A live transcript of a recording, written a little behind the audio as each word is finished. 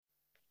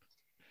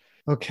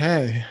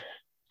Okay.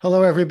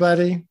 Hello,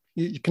 everybody.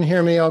 You can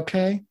hear me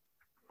okay?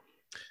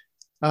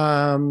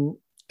 Um,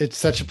 it's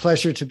such a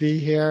pleasure to be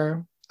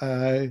here.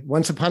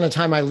 Once upon a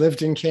time, I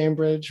lived in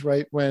Cambridge,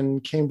 right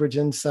when Cambridge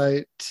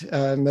Insight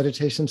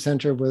Meditation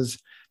Center was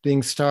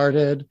being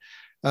started.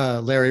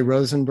 Larry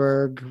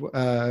Rosenberg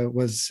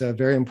was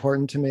very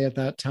important to me at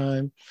that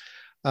time.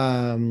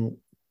 Um,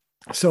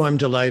 so I'm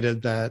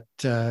delighted that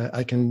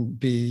I can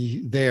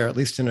be there, at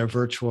least in a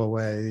virtual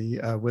way,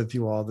 with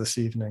you all this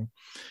evening.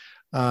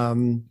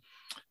 Um,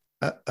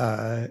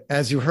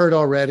 as you heard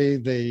already,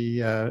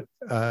 the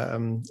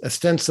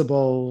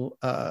ostensible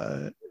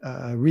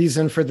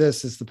reason for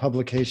this is the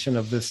publication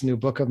of this new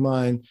book of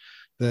mine,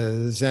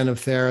 The Zen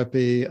of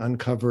Therapy,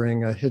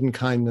 Uncovering a Hidden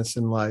Kindness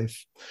in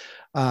Life.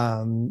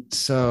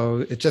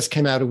 So it just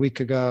came out a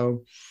week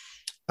ago.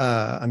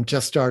 I'm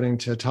just starting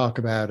to talk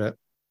about it.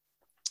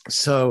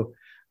 So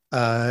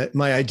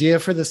my idea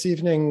for this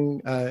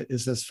evening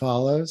is as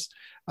follows.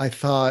 I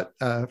thought,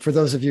 for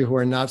those of you who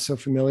are not so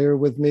familiar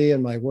with me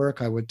and my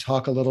work, I would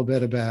talk a little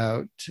bit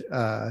about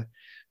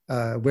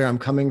where I'm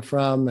coming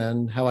from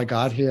and how I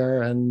got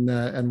here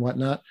and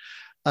whatnot.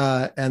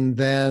 And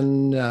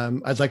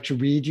then I'd like to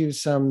read you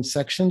some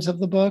sections of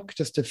the book,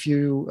 just a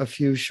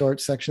few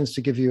short sections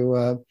to give you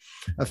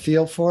a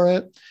feel for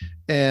it.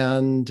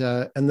 And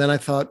then I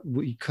thought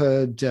we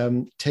could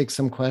take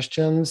some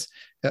questions.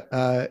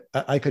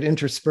 I could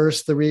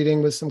intersperse the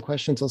reading with some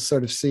questions. I'll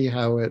sort of see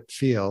how it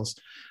feels.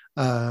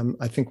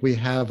 I think we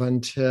have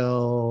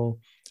until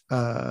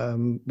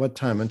what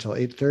time? Until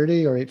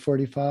 8:30 or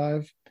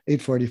 8:45?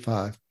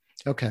 8:45.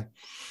 Okay.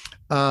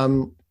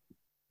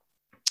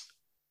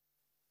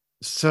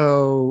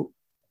 So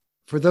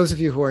for those of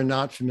you who are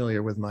not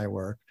familiar with my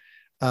work,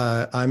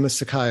 I'm a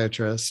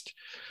psychiatrist,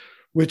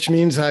 which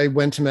means I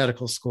went to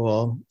medical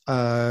school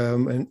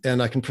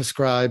and I can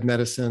prescribe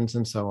medicines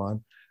and so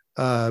on.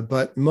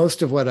 But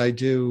most of what I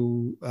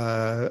do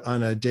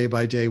on a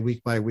day-by-day,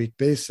 week-by-week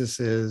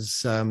basis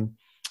is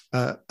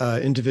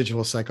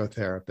individual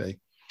psychotherapy.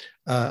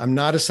 I'm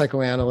not a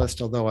psychoanalyst,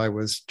 although I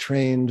was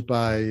trained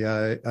by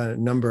a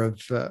number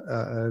of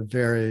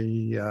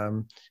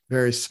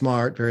very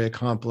smart, very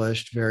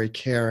accomplished, very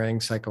caring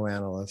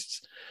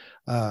psychoanalysts.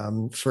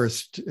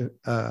 First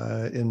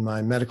in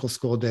my medical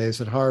school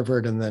days at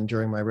Harvard, and then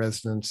during my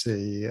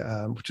residency,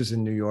 which was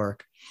in New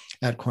York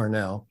at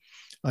Cornell,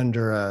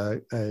 under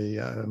a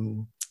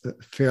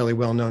fairly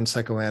well-known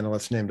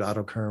psychoanalyst named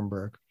Otto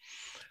Kernberg.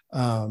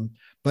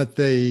 But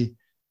the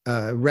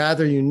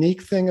rather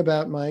unique thing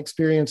about my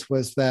experience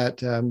was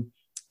that,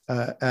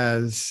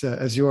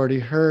 as you already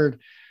heard,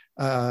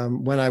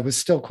 when I was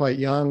still quite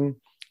young,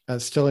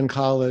 still in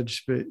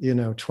college, but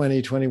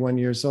 20, 21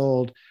 years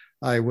old,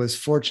 I was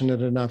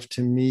fortunate enough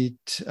to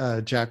meet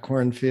Jack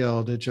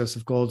Kornfield,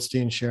 Joseph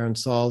Goldstein, Sharon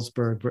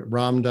Salzberg,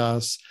 Ram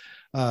Dass,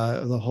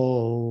 the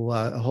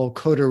whole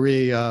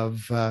coterie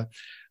of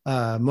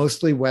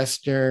mostly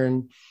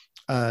Western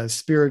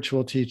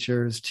spiritual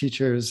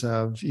teachers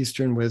of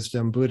Eastern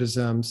wisdom,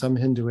 Buddhism, some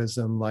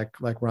Hinduism,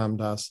 like Ram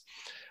Dass,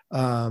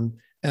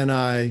 and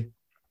I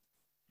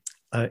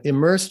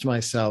immersed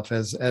myself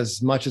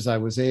as much as I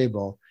was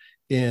able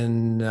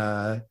in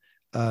my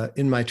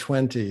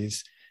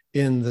 20s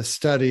in the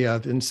study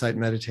of insight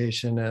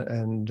meditation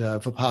and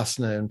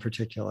Vipassana in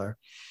particular.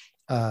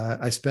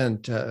 I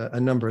spent a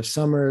number of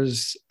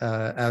summers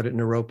out at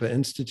Naropa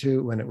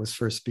Institute when it was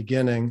first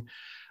beginning,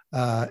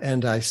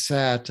 and I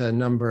sat a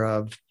number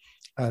of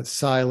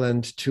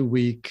silent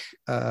 2-week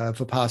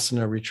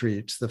Vipassana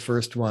retreats, the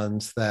first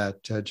ones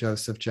that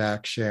Joseph,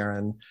 Jack,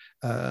 Sharon,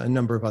 a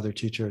number of other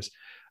teachers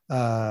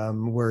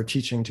were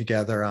teaching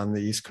together on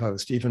the East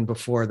Coast, even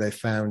before they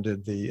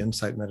founded the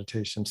Insight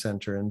Meditation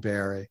Center in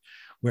Barrie,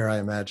 where I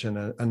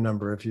imagine a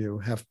number of you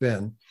have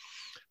been.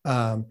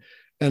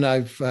 And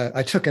I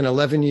took an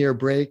 11-year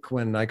break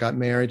when I got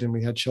married and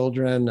we had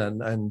children,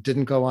 and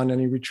didn't go on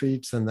any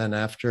retreats. And then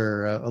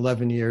after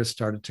 11 years,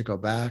 started to go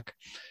back.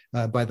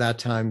 By that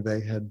time,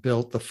 they had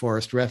built the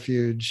Forest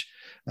Refuge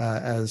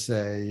as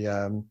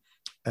a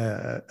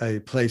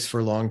place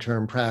for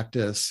long-term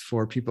practice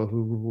for people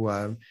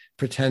who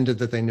pretended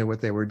that they knew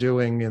what they were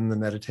doing in the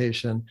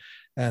meditation.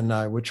 And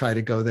I would try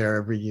to go there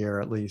every year,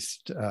 at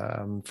least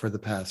for the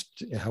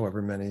past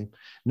however many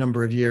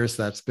number of years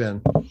that's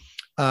been.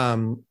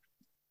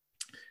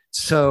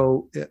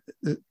 So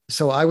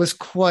I was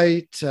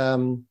quite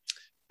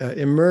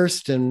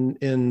immersed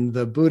in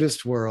the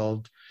Buddhist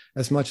world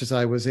as much as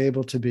I was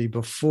able to be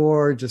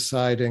before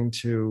deciding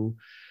to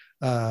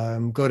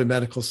go to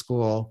medical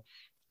school,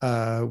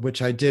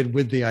 which I did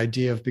with the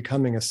idea of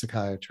becoming a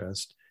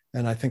psychiatrist.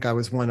 And I think I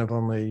was one of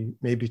only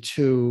maybe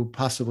 2,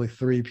 possibly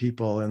 3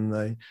 people in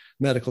the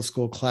medical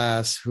school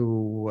class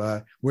who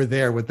were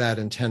there with that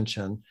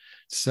intention.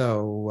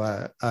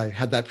 So I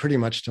had that pretty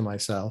much to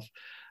myself.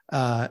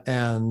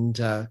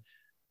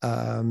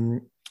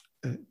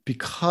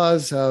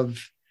 Because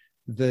of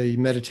the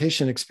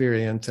meditation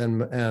experience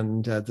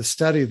and the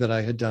study that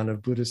I had done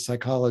of Buddhist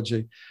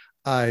psychology,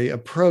 I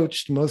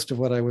approached most of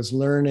what I was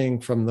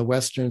learning from the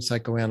Western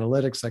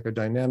psychoanalytic,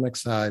 psychodynamic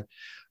side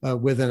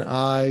with an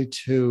eye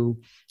to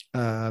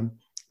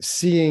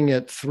seeing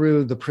it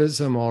through the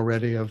prism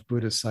already of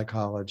Buddhist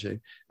psychology,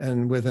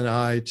 and with an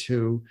eye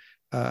to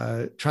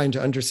trying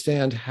to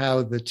understand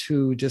how the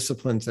two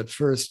disciplines, at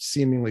first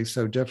seemingly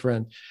so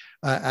different,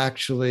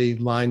 actually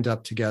lined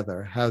up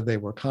together, how they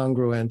were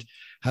congruent,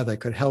 how they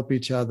could help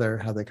each other,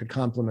 how they could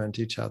complement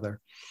each other.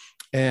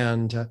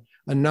 And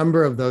a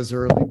number of those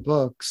early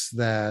books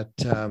that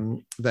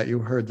you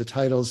heard the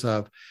titles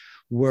of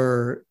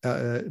were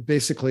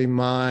basically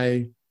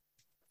my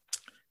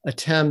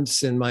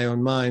attempts in my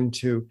own mind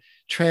to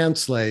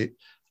translate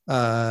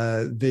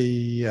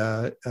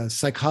the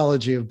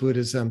psychology of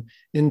Buddhism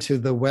into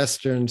the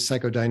Western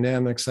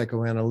psychodynamic,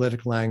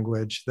 psychoanalytic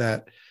language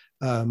that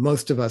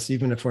most of us,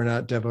 even if we're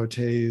not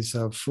devotees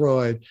of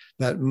Freud,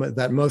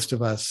 that most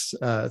of us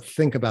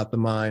think about the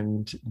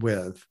mind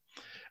with.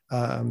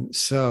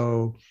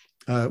 So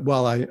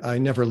while I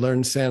never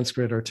learned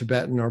Sanskrit or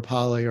Tibetan or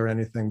Pali or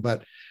anything,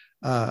 but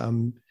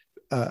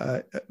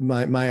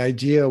my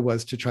idea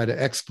was to try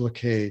to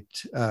explicate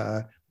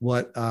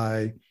what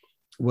I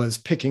was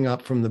picking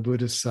up from the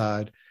Buddhist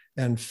side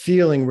and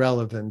feeling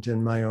relevant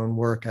in my own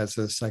work as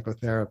a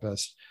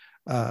psychotherapist,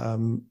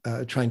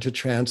 trying to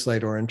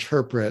translate or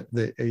interpret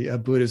a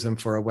Buddhism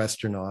for a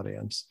Western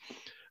audience.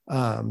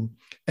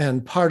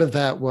 And part of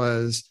that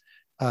was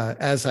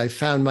as I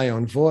found my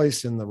own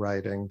voice in the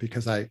writing,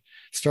 because I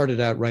started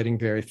out writing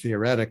very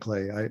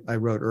theoretically. I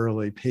wrote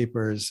early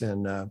papers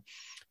in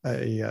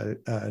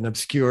an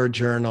obscure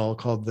journal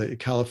called the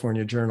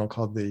California Journal,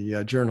 called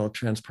the Journal of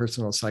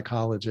Transpersonal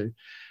Psychology.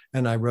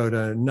 And I wrote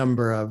a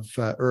number of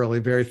early,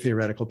 very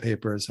theoretical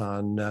papers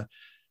on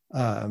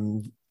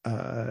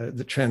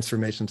the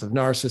transformations of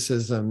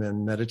narcissism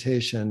in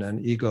meditation,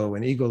 and ego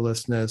and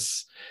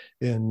egolessness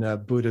in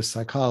Buddhist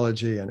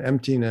psychology, and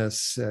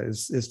emptiness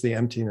is the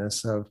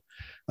emptiness of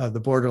the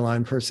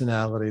borderline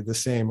personality the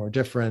same or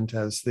different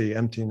as the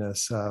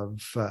emptiness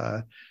of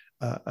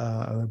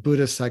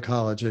Buddhist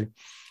psychology.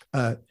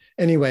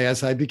 Anyway,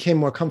 as I became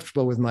more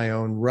comfortable with my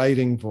own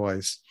writing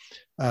voice,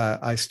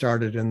 I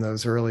started in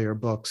those earlier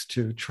books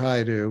to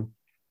try to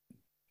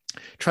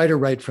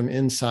write from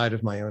inside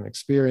of my own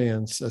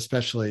experience,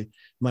 especially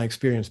my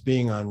experience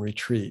being on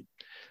retreat,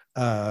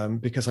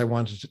 because I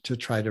wanted to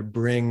try to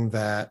bring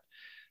that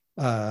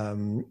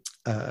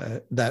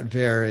that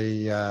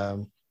very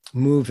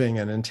moving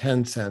and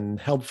intense and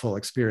helpful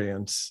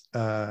experience.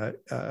 I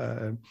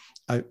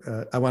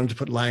wanted to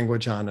put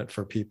language on it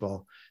for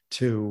people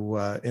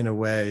to, in a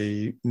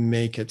way,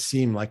 make it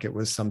seem like it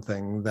was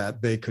something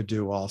that they could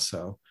do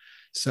also.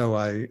 So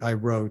I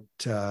wrote,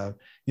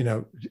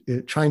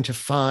 trying to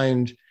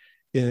find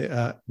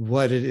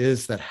what it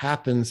is that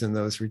happens in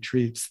those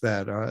retreats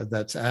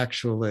that's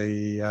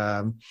actually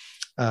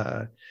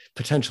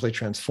potentially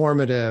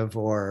transformative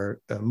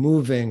or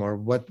moving, or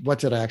what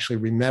did I actually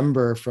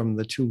remember from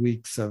the 2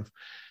 weeks of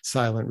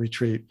silent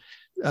retreat.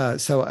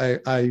 So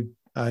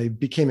I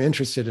became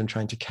interested in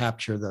trying to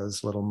capture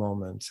those little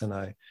moments.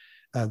 And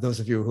those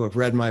of you who have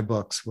read my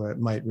books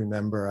might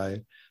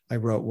remember I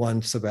wrote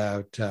once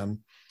about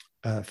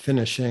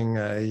finishing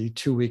a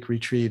 2-week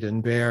retreat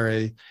in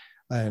Barrie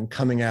and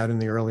coming out in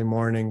the early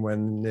morning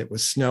when it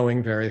was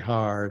snowing very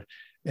hard,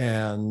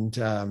 and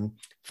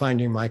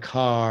finding my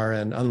car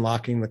and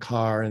unlocking the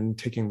car and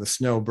taking the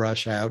snow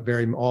brush out,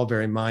 all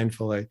very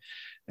mindfully,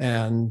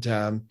 and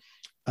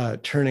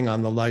turning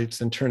on the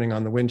lights and turning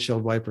on the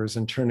windshield wipers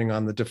and turning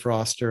on the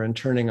defroster and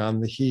turning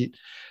on the heat,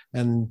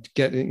 and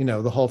getting,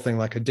 the whole thing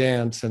like a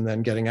dance, and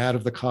then getting out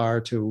of the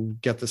car to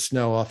get the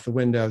snow off the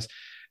windows,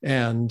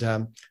 and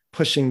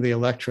pushing the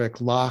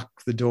electric lock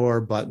the door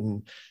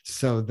button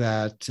so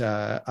that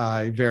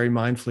I very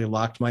mindfully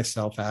locked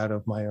myself out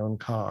of my own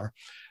car,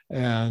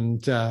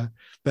 and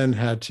then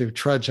had to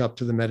trudge up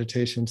to the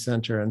meditation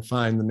center and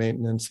find the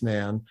maintenance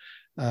man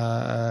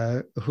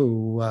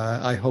who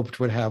I hoped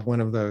would have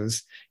one of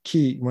those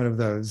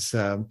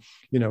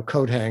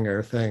coat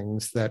hanger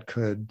things that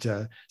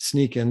could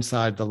sneak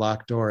inside the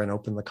locked door and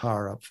open the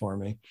car up for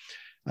me.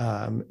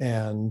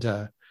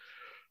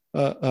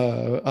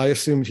 I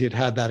assumed he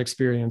had that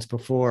experience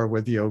before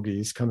with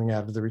yogis coming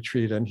out of the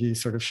retreat, and he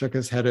sort of shook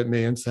his head at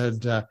me and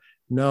said,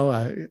 "No,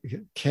 I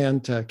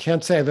can't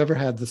say I've ever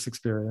had this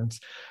experience."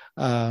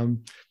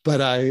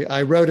 But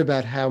I wrote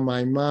about how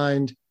my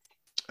mind,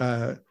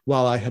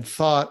 while I had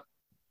thought,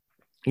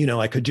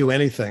 I could do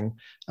anything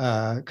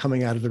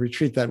coming out of the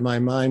retreat, that my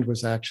mind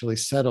was actually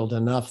settled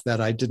enough that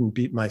I didn't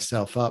beat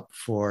myself up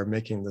for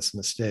making this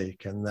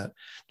mistake, and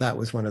that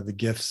was one of the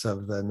gifts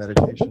of the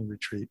meditation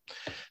retreat.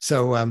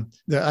 So I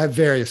have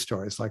various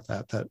stories like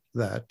that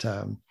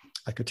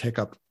I could take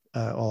up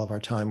all of our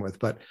time with,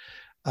 but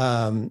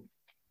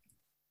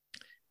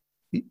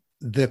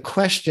the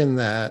question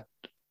that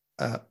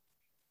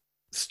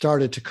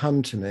started to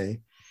come to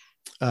me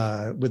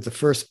with the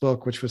first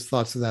book, which was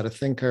Thoughts Without a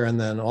Thinker, and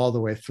then all the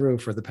way through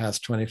for the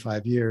past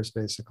 25 years,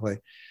 basically,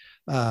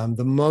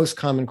 the most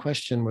common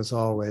question was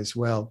always,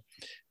 well,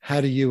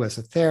 how do you as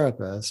a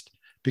therapist,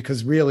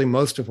 because really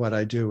most of what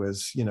I do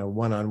is,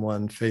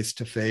 one-on-one,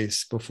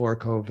 face-to-face before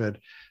COVID,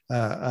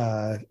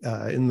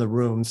 in the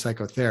room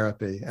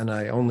psychotherapy, and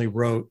I only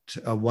wrote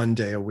 1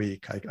 day a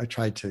week. I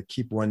tried to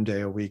keep 1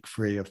 day a week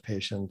free of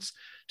patients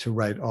to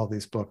write all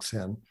these books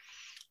in.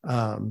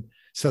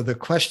 So the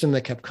question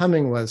that kept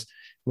coming was,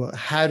 well,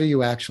 how do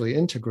you actually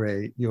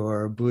integrate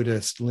your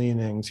Buddhist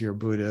leanings, your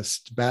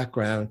Buddhist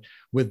background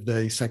with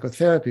the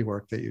psychotherapy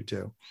work that you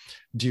do?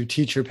 Do you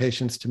teach your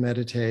patients to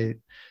meditate?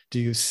 Do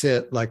you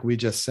sit like we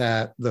just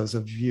sat, those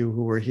of you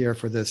who were here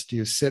for this, do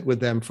you sit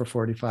with them for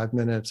 45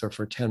 minutes or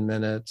for 10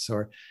 minutes?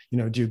 Or,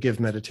 do you give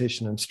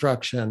meditation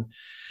instruction?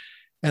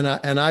 And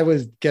I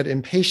would get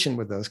impatient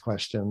with those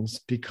questions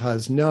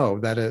because no,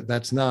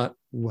 that's not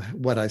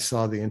what I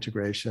saw the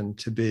integration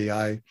to be.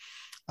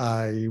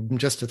 I'm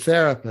just a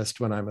therapist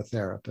when I'm a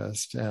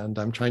therapist, and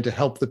I'm trying to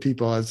help the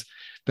people as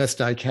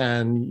best I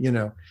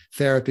can.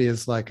 Therapy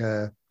is like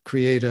a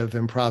creative,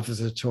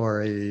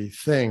 improvisatory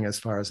thing as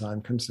far as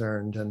I'm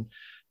concerned. And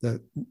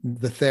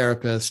the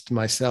therapist,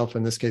 myself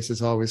in this case,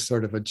 is always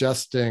sort of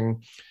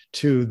adjusting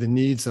to the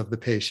needs of the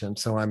patient.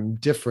 So I'm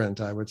different,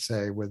 I would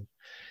say,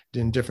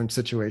 in different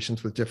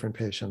situations with different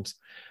patients.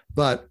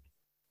 But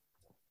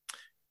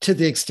to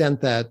the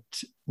extent that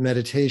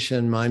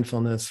meditation,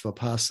 mindfulness,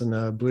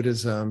 Vipassana,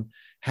 Buddhism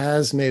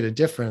has made a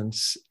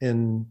difference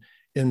in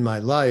my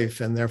life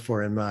and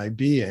therefore in my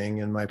being,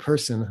 in my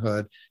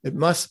personhood, it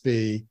must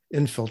be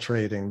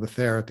infiltrating the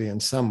therapy in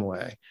some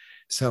way.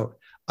 So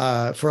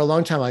for a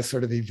long time, I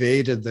sort of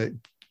evaded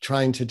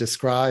trying to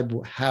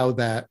describe how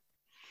that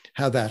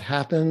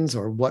happens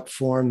or what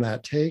form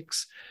that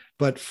takes.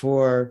 But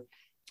for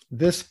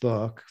this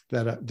book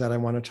that I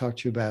want to talk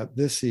to you about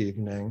this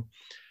evening,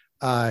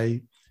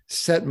 I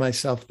set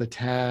myself the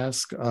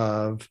task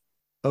of,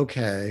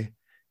 okay,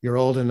 you're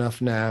old enough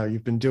now,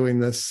 you've been doing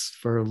this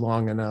for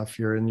long enough,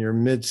 you're in your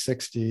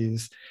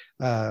mid-60s,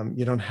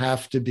 you don't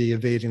have to be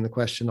evading the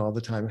question all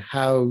the time.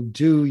 How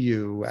do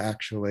you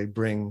actually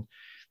bring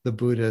the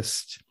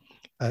Buddhist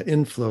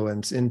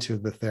influence into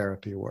the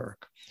therapy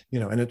work?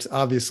 And it's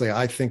obviously,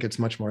 I think it's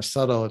much more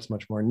subtle, it's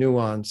much more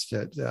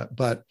nuanced,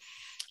 but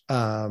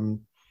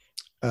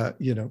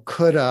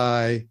could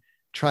I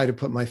try to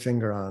put my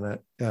finger on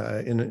it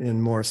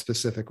in more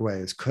specific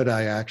ways? Could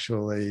I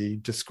actually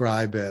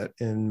describe it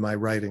in my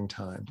writing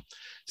time?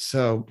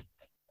 So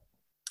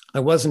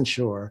I wasn't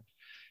sure.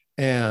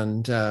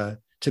 And to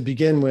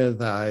begin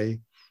with,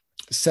 I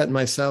set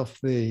myself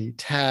the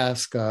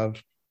task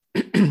of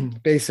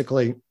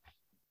basically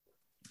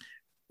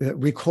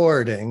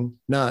recording,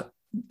 not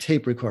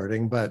tape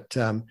recording, but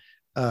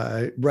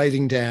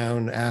writing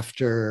down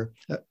after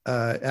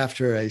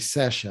a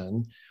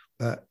session,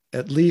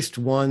 at least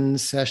one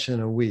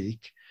session a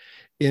week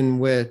in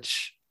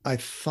which I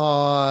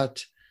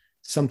thought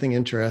something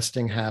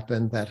interesting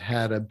happened that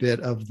had a bit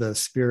of the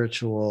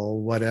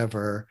spiritual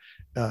whatever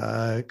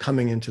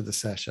coming into the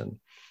session.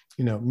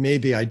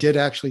 Maybe I did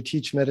actually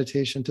teach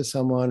meditation to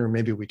someone, or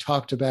maybe we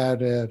talked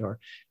about it, or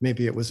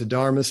maybe it was a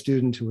Dharma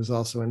student who was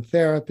also in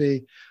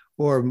therapy,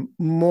 or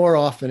more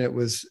often it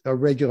was a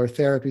regular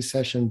therapy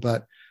session,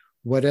 but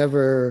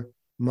whatever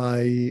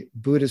my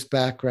Buddhist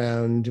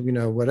background,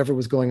 whatever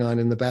was going on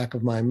in the back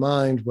of my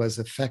mind was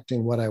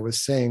affecting what I was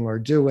saying or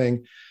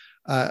doing.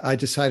 I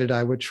decided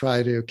I would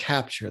try to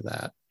capture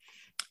that.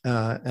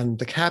 And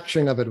the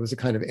capturing of it was a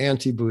kind of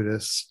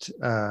anti-Buddhist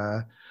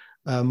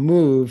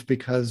move,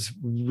 because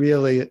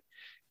really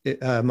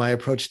my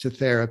approach to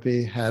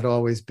therapy had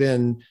always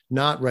been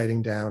not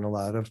writing down a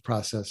lot of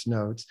process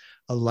notes,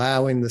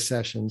 allowing the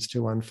sessions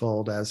to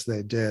unfold as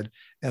they did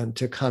and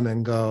to come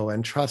and go,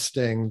 and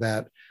trusting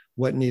that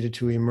what needed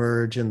to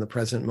emerge in the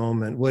present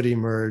moment would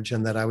emerge,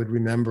 and that I would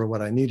remember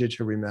what I needed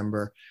to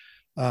remember,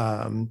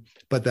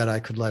 but that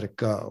I could let it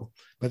go.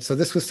 But so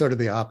this was sort of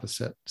the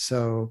opposite.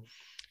 So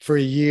for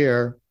a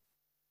year,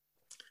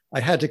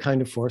 I had to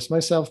kind of force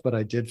myself, but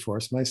I did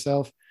force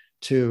myself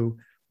to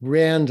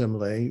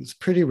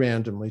pretty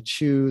randomly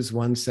choose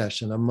one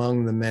session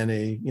among the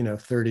many,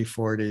 30,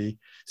 40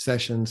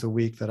 sessions a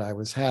week that I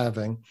was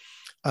having.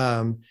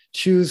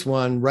 Choose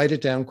one, write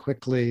it down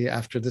quickly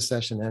after the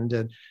session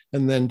ended.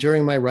 And then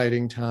during my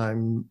writing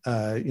time,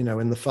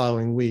 in the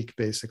following week,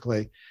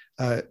 basically,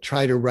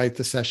 try to write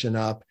the session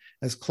up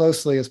as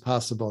closely as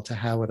possible to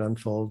how it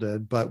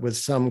unfolded, but with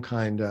some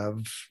kind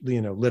of,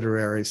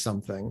 literary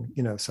something,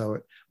 so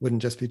it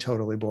wouldn't just be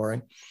totally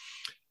boring.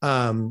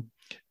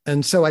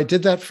 And so I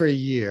did that for a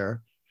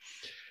year.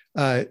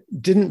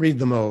 Didn't read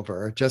them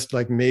over, just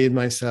like made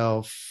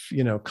myself,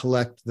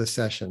 collect the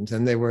sessions.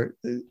 And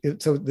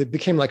so they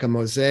became like a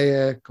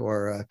mosaic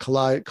or a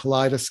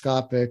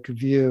kaleidoscopic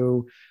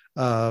view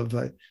of,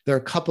 there are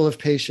a couple of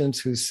patients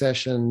whose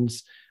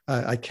sessions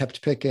I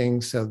kept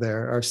picking. So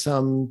there are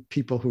some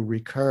people who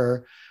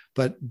recur,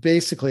 but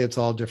basically it's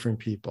all different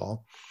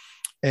people.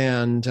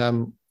 And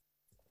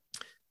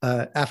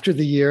after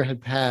the year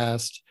had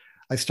passed,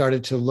 I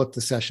started to look the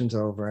sessions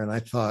over, and I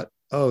thought,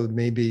 oh,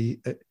 maybe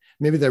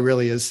there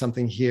really is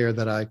something here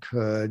that I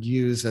could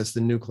use as the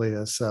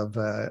nucleus of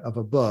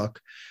a book,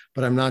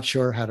 but I'm not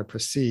sure how to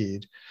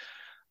proceed.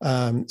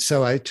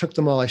 So I took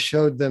them all, I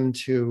showed them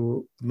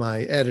to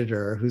my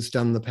editor, who's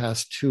done the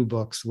past 2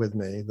 books with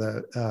me,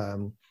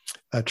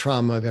 A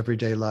Trauma of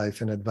Everyday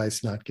Life and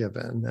Advice Not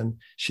Given. And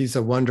she's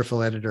a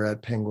wonderful editor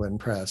at Penguin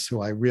Press,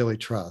 who I really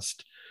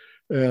trust,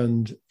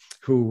 and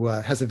who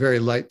has a very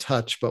light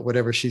touch, but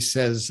whatever she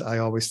says, I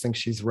always think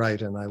she's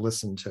right, and I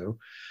listen to.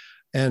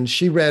 And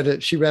she read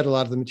it. She read a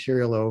lot of the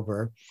material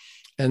over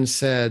and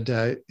said,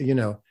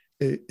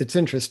 it's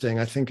interesting.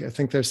 I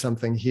think there's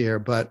something here,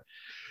 but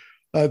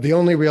the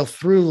only real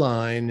through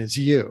line is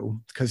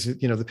you, because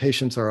the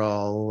patients are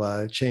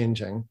all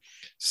changing.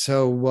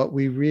 So what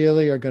we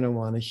really are going to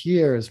want to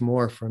hear is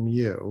more from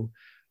you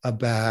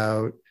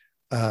about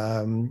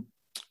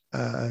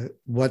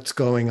what's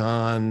going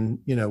on.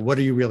 What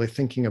are you really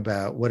thinking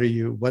about?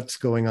 What's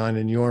going on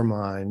in your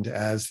mind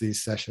as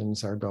these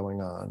sessions are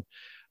going on?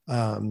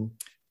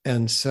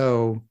 And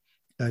so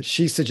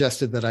she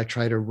suggested that I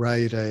try to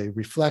write a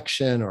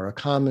reflection or a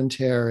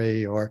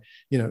commentary or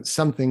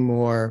something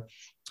more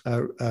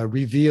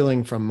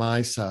revealing from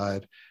my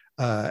side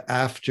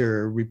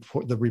after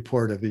the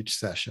report of each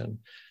session.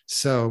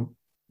 So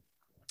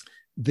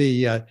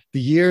the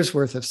year's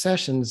worth of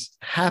sessions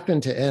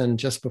happened to end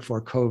just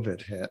before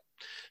COVID hit.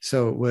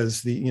 So it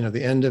was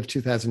the end of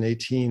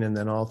 2018 and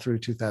then all through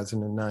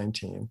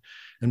 2019.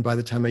 And by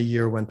the time a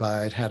year went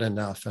by, I'd had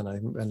enough, and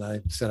I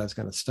said I was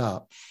going to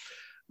stop.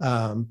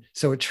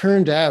 So it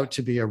turned out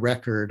to be a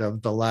record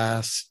of the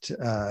last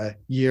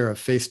year of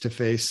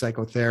face-to-face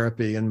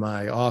psychotherapy in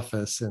my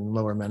office in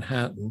Lower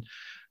Manhattan.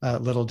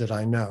 Little did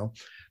I know,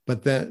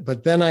 but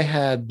then I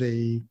had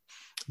the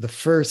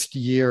first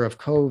year of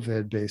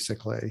COVID,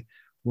 basically,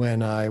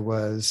 when I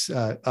was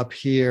up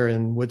here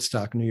in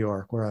Woodstock, New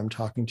York, where I'm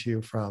talking to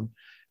you from,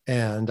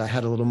 and I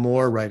had a little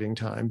more writing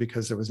time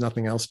because there was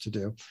nothing else to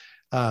do.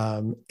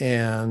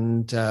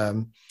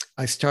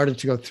 I started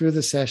to go through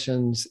the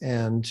sessions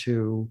and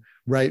to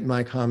write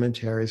my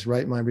commentaries,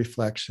 write my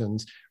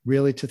reflections,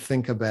 really to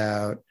think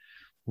about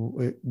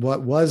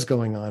what was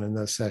going on in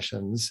those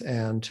sessions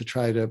and to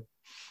try to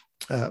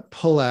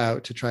pull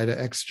out, to try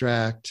to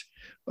extract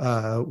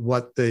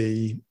what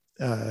the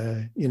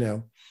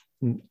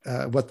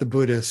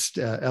Buddhist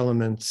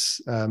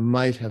elements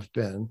might have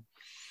been.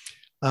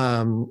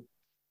 And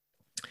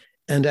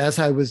as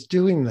I was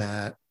doing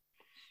that,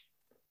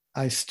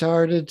 I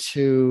started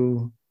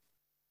to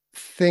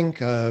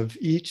think of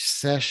each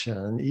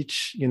session,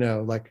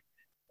 like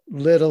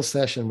little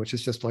session, which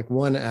is just like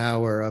 1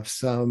 hour of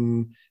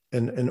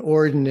an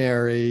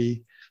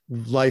ordinary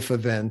life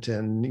event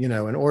and,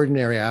 an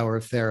ordinary hour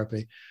of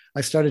therapy.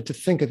 I started to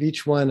think of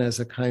each one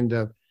as a kind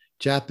of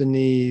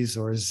Japanese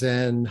or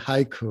Zen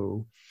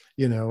haiku,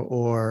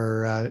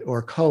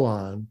 or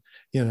koan,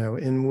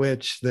 in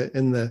which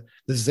in the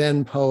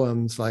Zen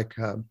poems, like,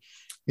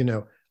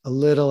 a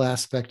little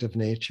aspect of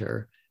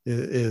nature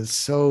is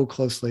so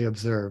closely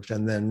observed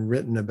and then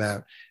written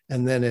about,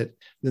 and then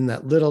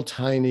that little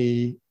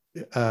tiny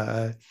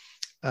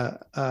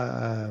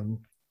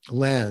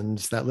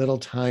lens, that little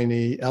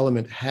tiny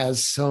element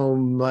has so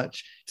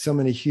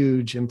many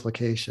huge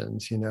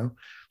implications,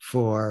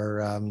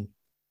 for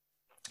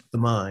the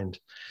mind.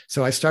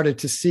 So I started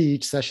to see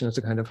each session as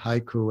a kind of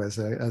haiku,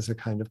 as a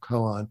kind of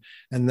koan,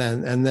 and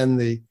then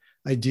the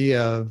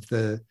idea of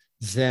the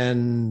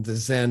Zen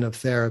of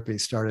therapy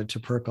started to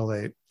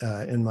percolate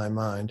in my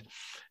mind.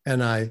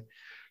 And I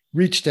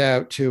reached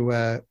out to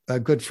a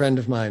good friend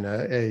of mine,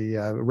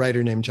 a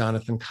writer named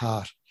Jonathan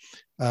Cott,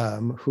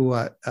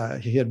 who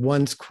he had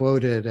once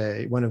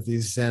quoted one of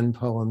these Zen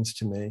poems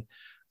to me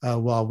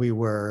while we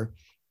were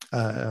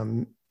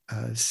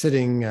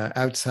sitting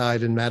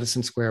outside in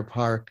Madison Square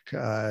Park,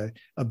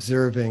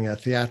 observing a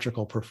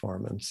theatrical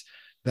performance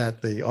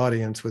that the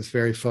audience was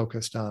very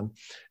focused on.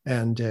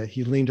 And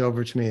he leaned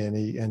over to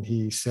me and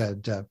he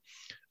said,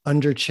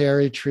 "Under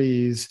cherry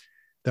trees,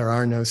 there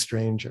are no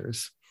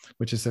strangers,"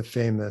 which is a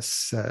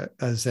famous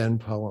Zen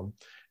poem.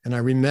 And I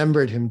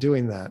remembered him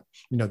doing that.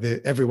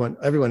 Everyone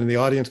in the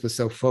audience was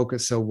so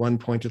focused, so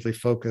one-pointedly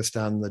focused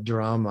on the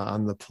drama,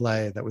 on the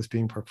play that was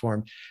being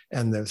performed.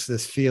 And there's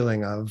this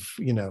feeling of,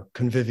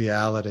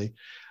 conviviality.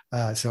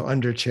 So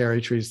under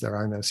cherry trees, there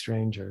are no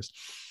strangers.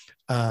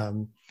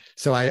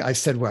 So I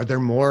said, well, are there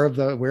more of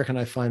those? Where can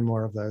I find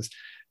more of those?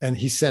 And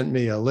he sent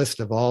me a list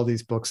of all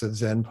these books of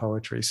Zen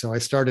poetry. So I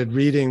started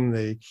reading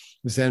the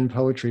Zen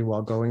poetry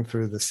while going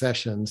through the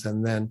sessions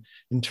and then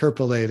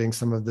interpolating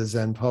some of the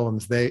Zen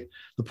poems. The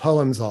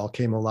poems all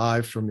came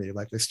alive for me,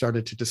 like they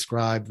started to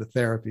describe the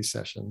therapy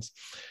sessions.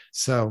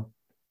 So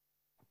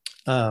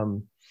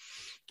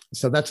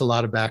that's a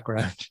lot of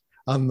background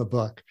on the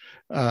book,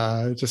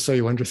 just so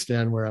you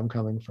understand where I'm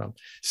coming from.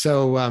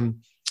 So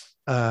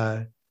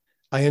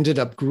I ended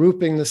up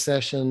grouping the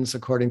sessions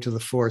according to the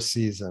 4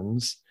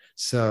 seasons.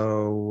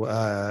 So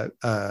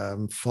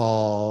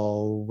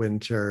fall,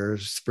 winter,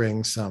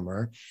 spring,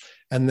 summer.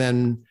 And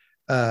then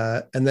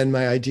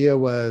my idea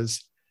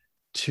was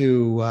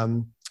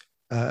to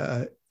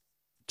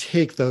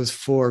take those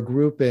 4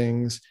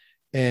 groupings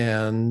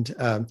and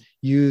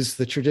use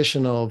the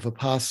traditional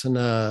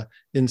Vipassana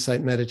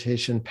insight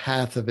meditation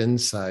path of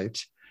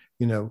insight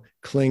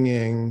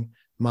clinging,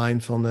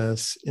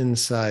 mindfulness,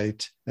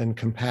 insight, and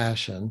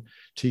compassion,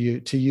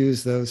 to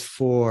use those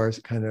four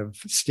kind of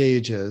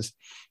stages,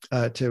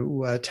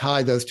 to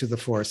tie those to the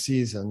four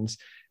seasons,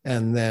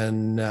 and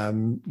then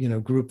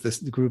group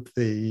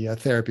the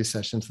therapy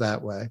sessions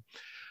that way.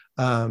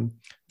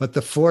 But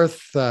the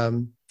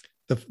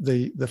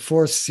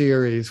fourth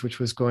series, which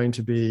was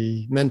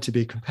meant to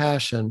be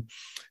compassion,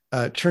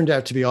 turned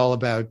out to be all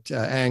about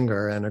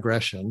anger and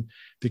aggression,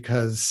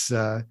 because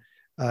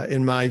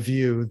in my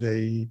view,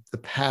 the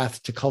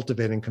path to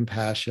cultivating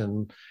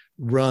compassion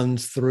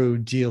runs through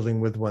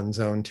dealing with one's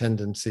own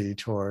tendency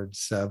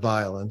towards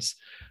violence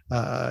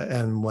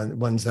and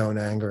one's own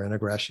anger and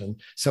aggression.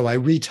 So I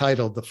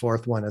retitled the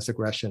fourth one as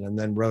aggression, and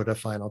then wrote a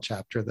final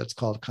chapter that's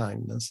called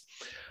kindness.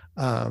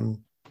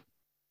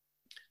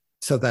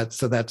 So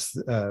that's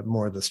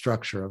more the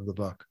structure of the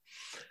book.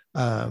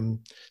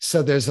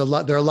 So there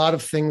are a lot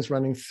of things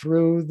running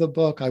through the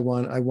book. I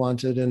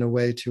wanted, in a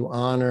way, to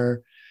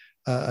honor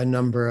a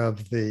number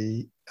of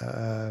the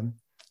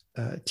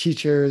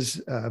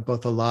teachers,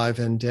 both alive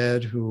and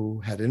dead,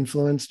 who had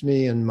influenced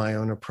me in my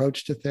own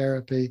approach to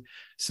therapy.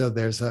 So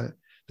there's a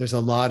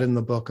lot in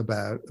the book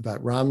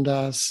about Ram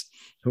Dass,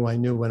 who I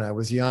knew when I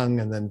was young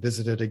and then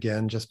visited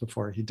again just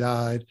before he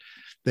died.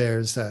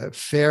 There's a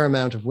fair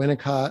amount of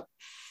Winnicott,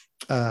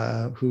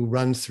 who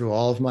runs through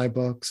all of my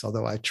books,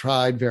 although I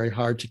tried very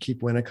hard to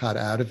keep Winnicott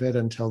out of it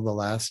until the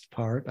last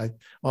part. I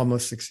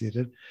almost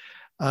succeeded.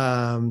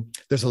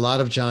 There's a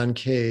lot of John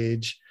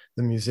Cage,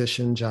 the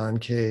musician John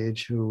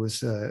Cage,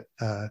 whose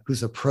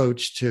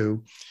approach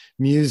to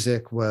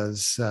music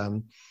was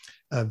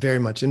very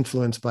much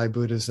influenced by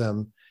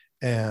Buddhism.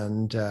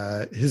 And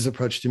his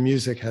approach to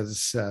music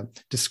has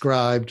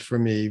described for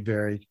me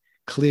very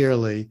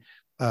clearly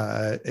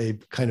a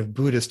kind of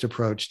Buddhist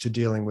approach to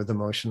dealing with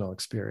emotional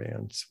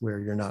experience, where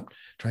you're not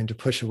trying to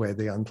push away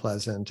the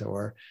unpleasant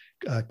or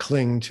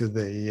cling to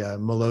the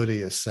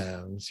melodious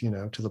sounds,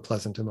 to the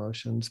pleasant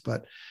emotions,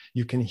 but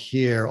you can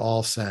hear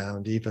all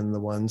sound, even the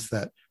ones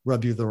that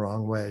rub you the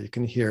wrong way. You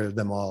can hear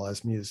them all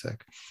as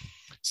music.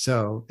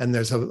 So, and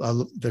there's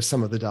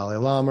some of the Dalai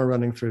Lama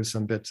running through,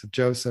 some bits of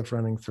Joseph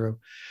running through.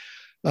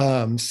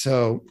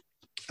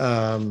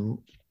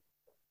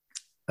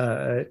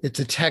 It's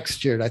a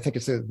textured, I think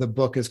the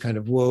book is kind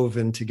of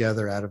woven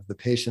together out of the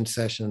patient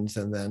sessions,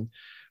 and then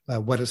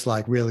what it's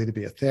like really to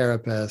be a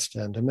therapist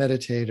and a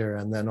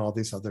meditator, and then all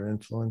these other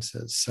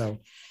influences. So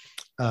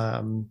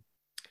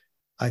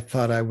I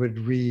thought I would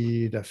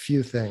read a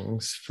few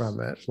things from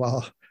it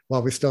while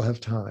we still have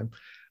time.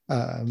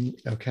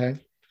 Okay,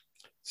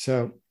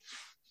 so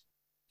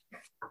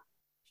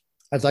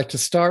I'd like to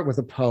start with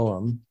a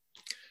poem.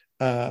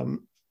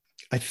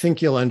 I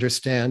think you'll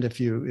understand if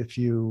you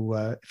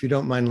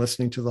don't mind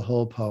listening to the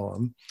whole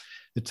poem.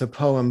 It's a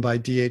poem by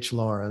D.H.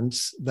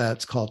 Lawrence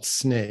that's called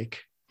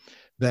Snake,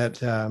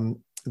 that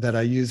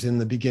I use in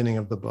the beginning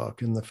of the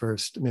book. In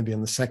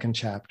the second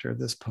chapter,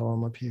 this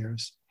poem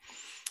appears,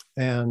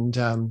 and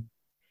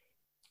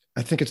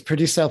I think it's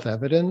pretty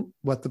self-evident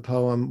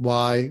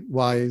why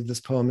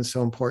this poem is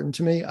so important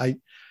to me.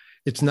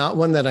 It's not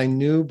one that I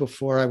knew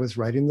before I was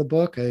writing the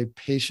book. A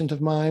patient of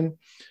mine,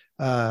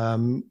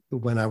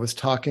 when I was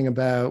talking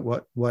about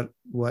what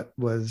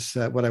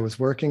I was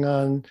working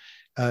on,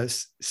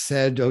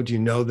 said, "Oh, do you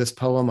know this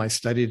poem? I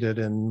studied it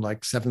in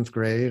like 7th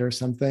grade or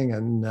something,"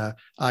 and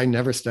I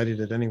never studied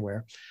it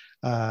anywhere.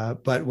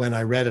 But when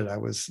I read it, I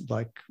was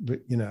like,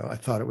 I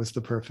thought it was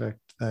the perfect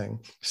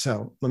thing.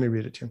 So let me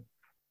read it to you.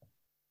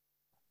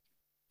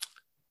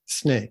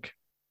 Snake.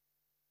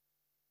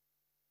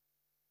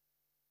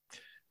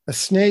 A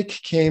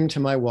snake came to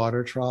my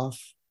water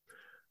trough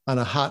on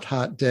a hot,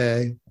 hot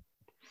day,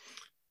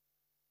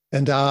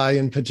 and I,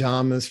 in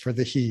pajamas for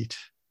the heat,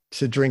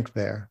 to drink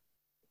there.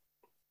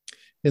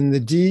 In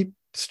the deep,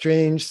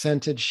 strange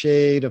scented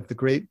shade of the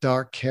great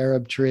dark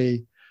carob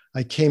tree,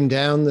 I came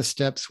down the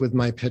steps with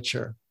my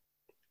pitcher,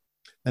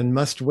 and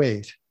must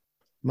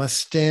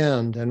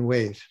stand and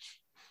wait,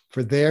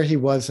 for there he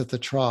was at the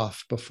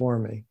trough before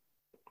me.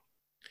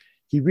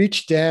 He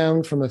reached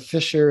down from a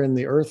fissure in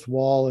the earth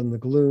wall in the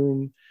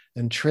gloom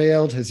and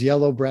trailed his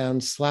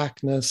yellow-brown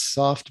slackness,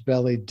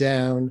 soft-bellied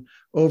down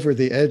over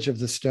the edge of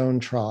the stone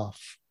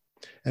trough,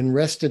 and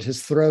rested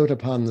his throat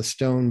upon the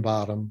stone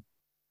bottom.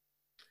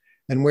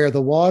 And where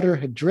the water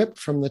had dripped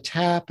from the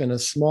tap in a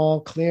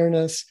small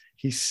clearness,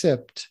 he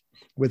sipped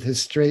with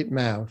his straight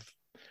mouth,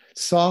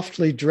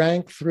 softly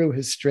drank through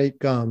his straight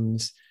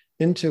gums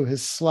into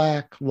his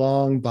slack,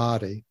 long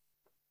body,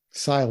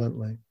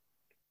 silently.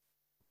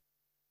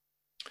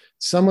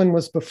 Someone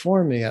was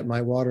before me at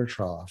my water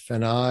trough,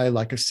 and I,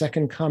 like a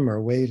second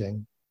comer,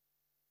 waiting.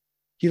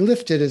 He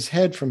lifted his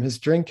head from his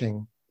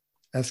drinking,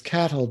 as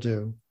cattle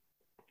do,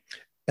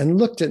 and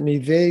looked at me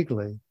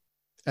vaguely,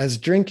 as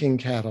drinking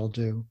cattle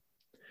do,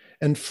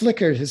 and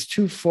flickered his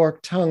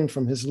two-forked tongue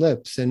from his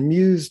lips and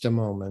mused a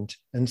moment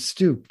and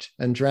stooped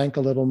and drank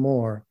a little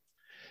more,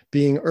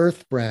 being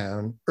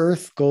earth-brown,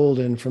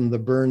 earth-golden from the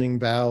burning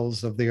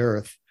bowels of the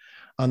earth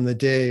on the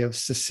day of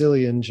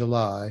Sicilian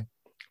July,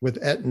 with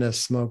Etna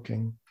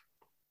smoking.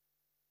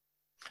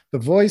 The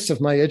voice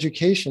of my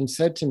education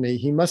said to me,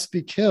 he must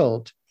be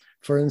killed,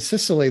 for in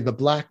Sicily the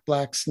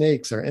black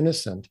snakes are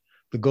innocent,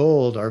 the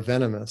gold are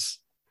venomous.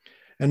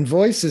 And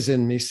voices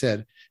in me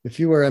said, if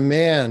you were a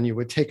man, you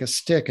would take a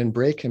stick and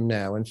break him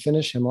now and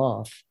finish him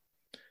off.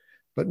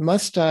 But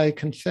must I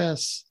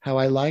confess how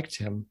I liked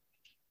him?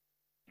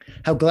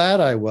 How glad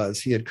I was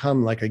he had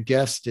come like a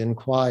guest in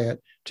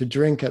quiet to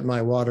drink at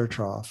my water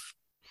trough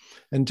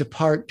and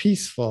depart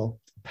peaceful,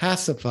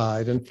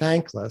 pacified, and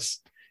thankless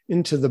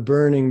into the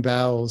burning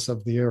bowels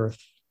of the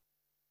earth.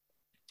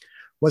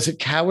 Was it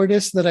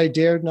cowardice that I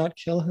dared not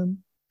kill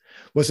him?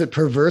 Was it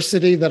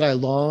perversity that I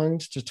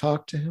longed to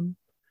talk to him?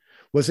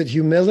 Was it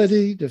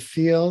humility to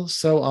feel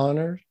so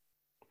honored?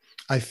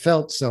 I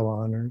felt so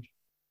honored.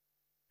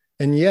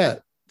 And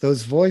yet,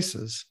 those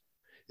voices,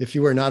 if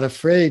you were not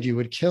afraid, you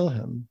would kill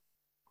him.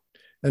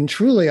 And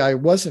truly, I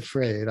was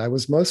afraid. I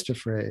was most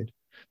afraid.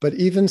 But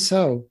even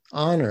so,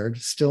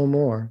 honored still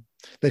more,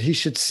 that he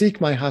should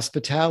seek my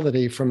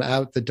hospitality from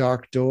out the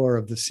dark door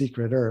of the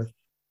secret earth.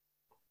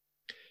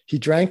 He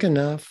drank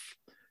enough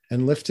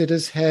and lifted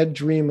his head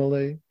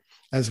dreamily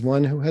as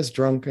one who has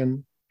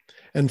drunken,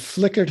 and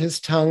flickered his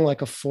tongue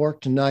like a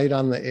forked knight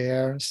on the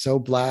air, so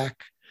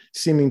black,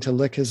 seeming to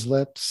lick his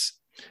lips,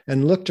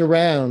 and looked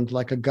around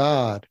like a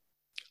god,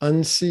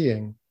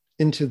 unseeing,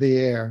 into the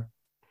air,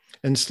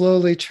 and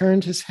slowly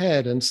turned his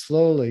head and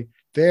slowly,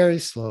 very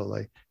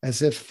slowly,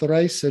 as if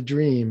thrice a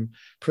dream,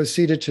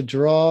 proceeded to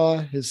draw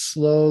his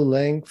slow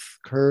length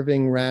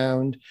curving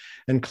round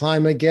and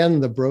climb again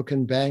the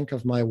broken bank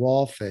of my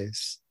wall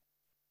face.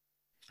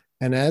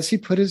 And as he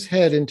put his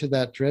head into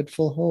that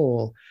dreadful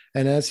hole,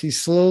 and as he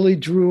slowly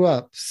drew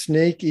up,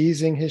 snake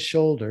easing his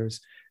shoulders,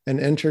 and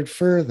entered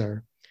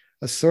further,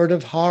 a sort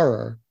of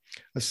horror,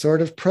 a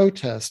sort of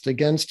protest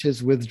against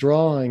his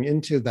withdrawing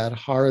into that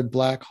horrid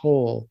black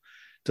hole,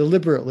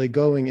 deliberately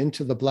going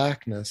into the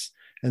blackness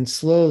and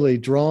slowly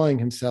drawing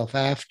himself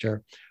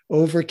after,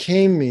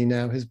 overcame me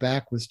now his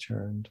back was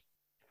turned.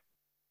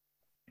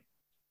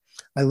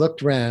 I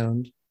looked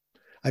round.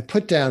 I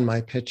put down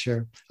my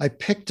pitcher. I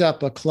picked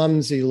up a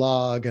clumsy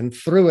log and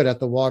threw it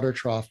at the water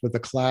trough with a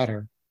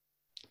clatter.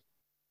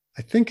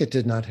 I think it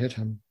did not hit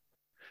him,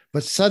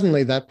 but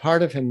suddenly that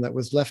part of him that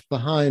was left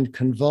behind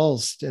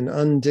convulsed in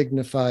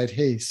undignified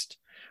haste,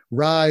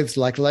 writhed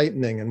like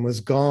lightning and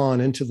was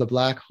gone into the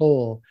black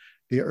hole,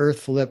 the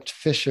earth-lipped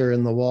fissure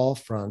in the wall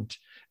front,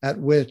 at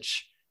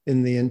which,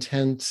 in the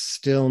intense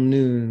still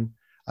noon,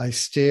 I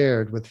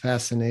stared with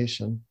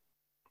fascination.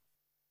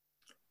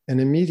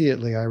 And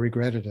immediately I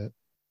regretted it.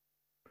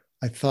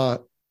 I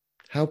thought,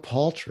 how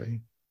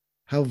paltry,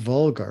 how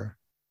vulgar,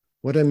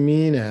 what a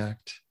mean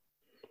act.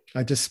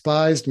 I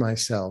despised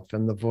myself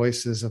and the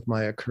voices of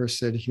my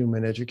accursed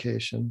human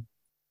education.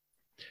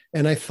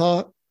 And I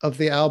thought of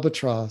the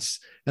albatross,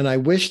 and I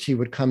wished he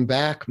would come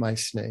back, my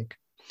snake,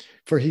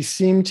 for he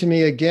seemed to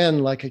me again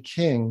like a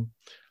king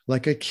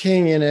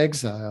in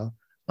exile,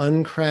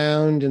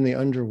 uncrowned in the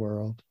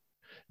underworld,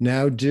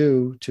 now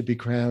due to be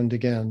crowned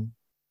again.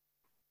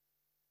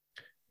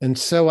 And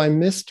so I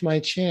missed my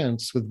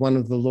chance with one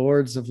of the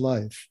lords of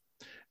life,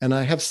 and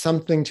I have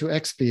something to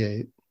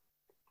expiate,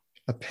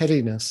 a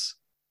pettiness.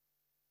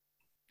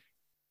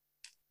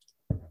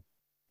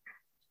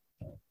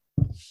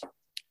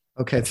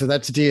 Okay, so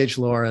that's D.H.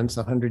 Lawrence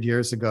 100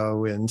 years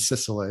ago in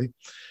Sicily.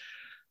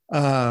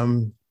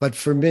 But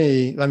for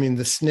me, I mean,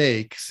 the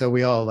snake, so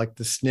we all like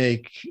the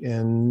snake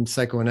in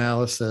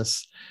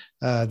psychoanalysis,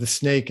 the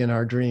snake in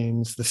our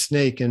dreams, the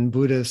snake in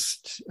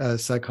Buddhist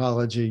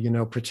psychology, you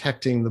know,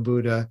 protecting the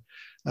Buddha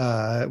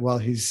while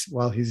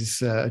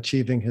he's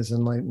achieving his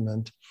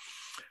enlightenment.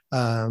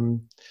 The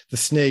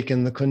snake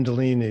in the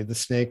Kundalini, the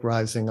snake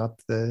rising up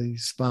the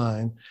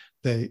spine,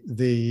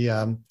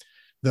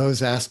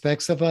 those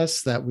aspects of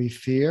us that we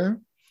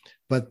fear,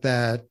 but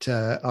that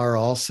are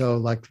also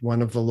like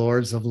one of the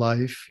lords of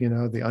life, you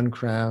know, the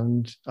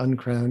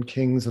uncrowned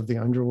kings of the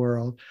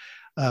underworld.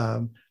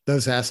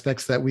 Those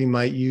aspects that we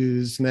might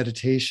use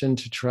meditation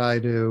to try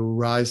to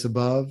rise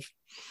above,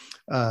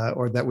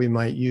 or that we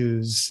might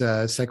use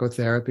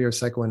psychotherapy or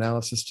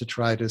psychoanalysis to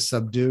try to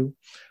subdue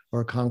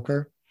or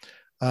conquer.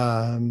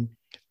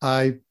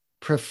 I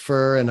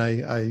prefer, and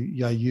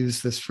I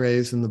use this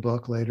phrase in the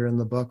book, later in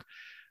the book,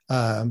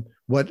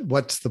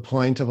 what's the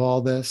point of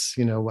all this?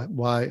 You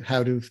know,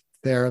 how do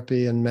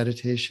therapy and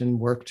meditation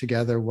work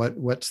together?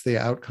 What's the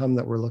outcome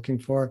that we're looking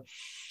for?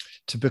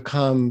 To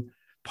become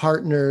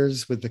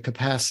partners with the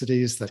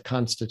capacities that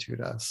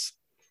constitute us.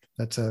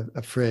 That's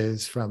a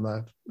phrase from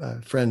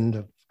a friend,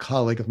 a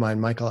colleague of mine,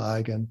 Michael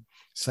Eigen,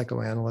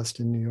 psychoanalyst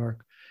in New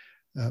York.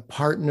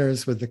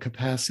 Partners with the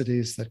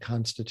capacities that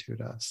constitute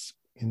us,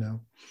 you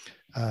know.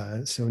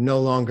 So no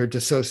longer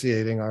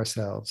dissociating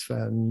ourselves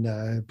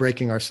and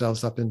breaking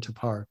ourselves up into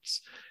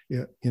parts,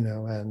 you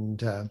know,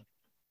 and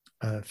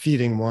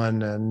feeding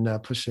one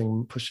and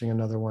pushing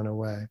another one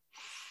away.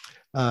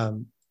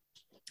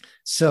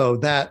 So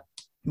that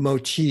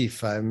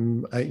motif, I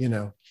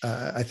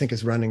think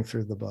is running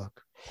through the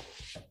book.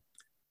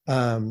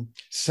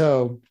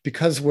 So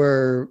because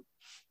we're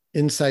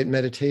Insight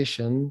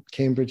Meditation,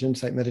 Cambridge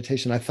Insight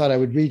Meditation. I thought I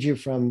would read you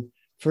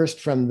first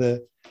from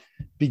the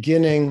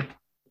beginning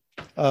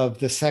of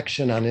the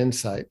section on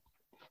insight.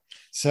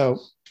 So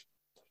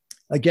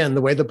again,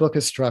 the way the book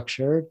is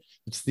structured,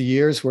 it's the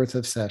year's worth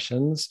of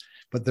sessions,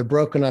 but they're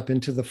broken up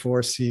into the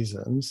 4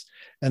 seasons.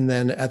 And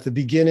then at the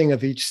beginning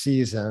of each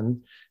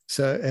season,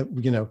 so,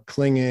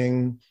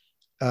 clinging,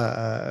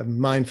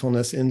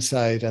 mindfulness,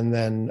 insight, and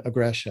then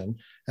aggression.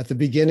 At the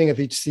beginning of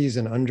each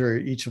season, under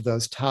each of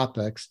those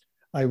topics,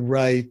 I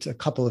write a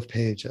couple of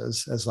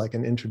pages as like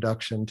an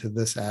introduction to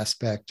this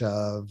aspect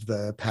of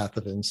the path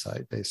of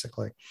insight,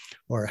 basically,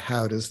 or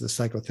how does the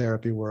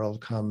psychotherapy world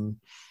come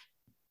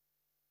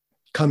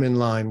in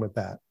line with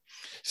that.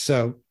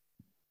 So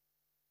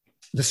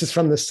this is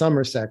from the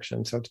summer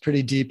section, so it's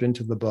pretty deep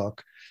into the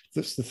book.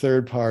 This is the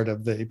third part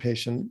of the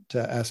patient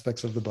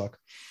aspects of the book.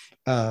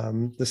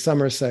 The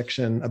summer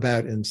section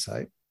about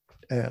insight.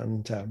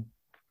 And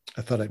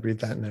I thought I'd read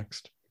that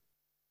next.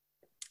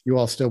 You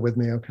all still with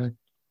me, okay?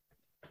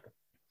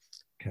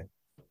 Okay.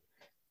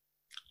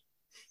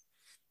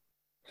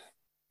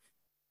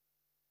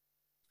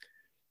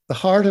 The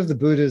heart of the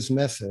Buddha's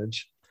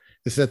message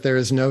is that there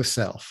is no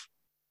self.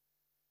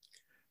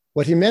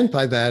 What he meant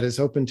by that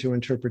is open to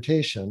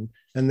interpretation,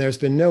 and there's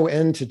been no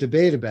end to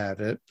debate about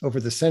it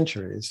over the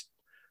centuries.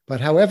 But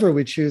however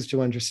we choose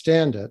to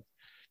understand it,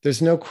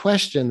 there's no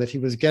question that he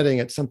was getting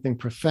at something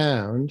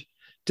profound,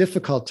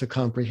 difficult to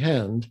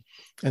comprehend,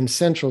 and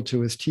central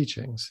to his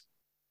teachings.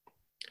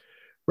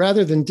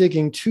 Rather than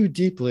digging too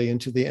deeply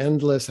into the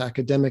endless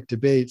academic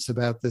debates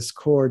about this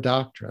core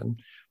doctrine,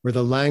 where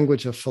the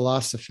language of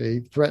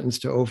philosophy threatens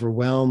to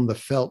overwhelm the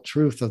felt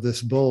truth of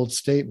this bold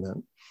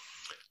statement,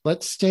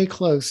 let's stay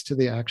close to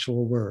the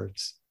actual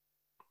words.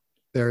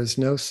 There is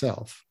no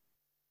self.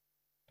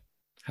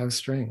 How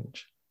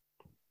strange.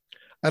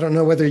 I don't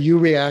know whether you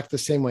react the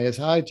same way as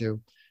I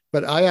do,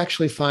 but I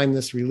actually find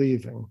this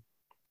relieving.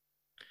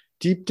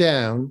 Deep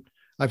down,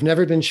 I've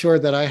never been sure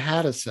that I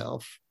had a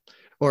self,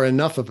 or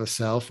enough of a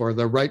self, or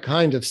the right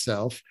kind of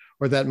self,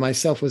 or that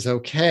myself was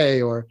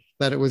okay, or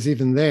that it was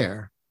even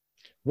there.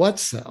 What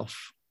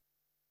self?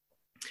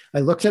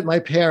 I looked at my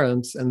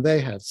parents and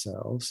they had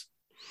selves.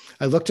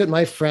 I looked at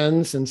my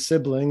friends and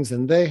siblings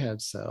and they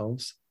had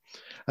selves.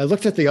 I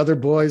looked at the other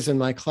boys in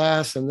my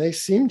class and they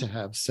seemed to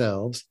have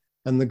selves.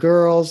 And the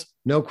girls,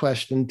 no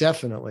question,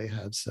 definitely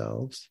had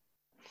selves.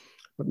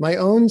 But my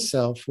own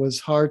self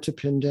was hard to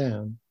pin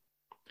down.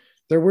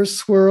 There were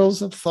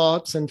swirls of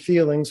thoughts and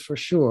feelings for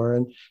sure,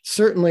 and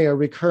certainly a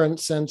recurrent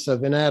sense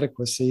of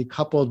inadequacy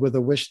coupled with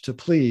a wish to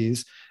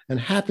please, and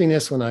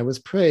happiness when I was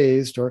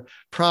praised, or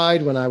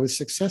pride when I was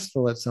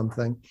successful at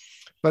something.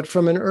 But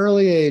from an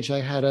early age,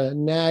 I had a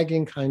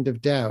nagging kind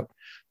of doubt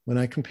when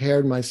I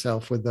compared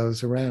myself with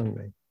those around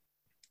me.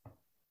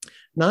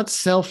 Not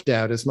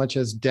self-doubt as much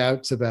as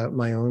doubts about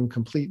my own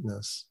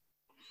completeness.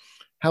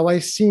 How I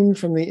seemed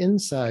from the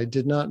inside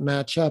did not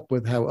match up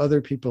with how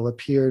other people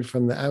appeared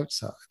from the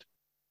outside.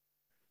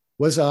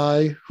 Was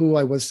I who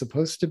I was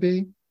supposed to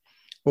be,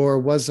 or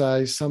was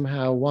I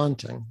somehow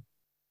wanting?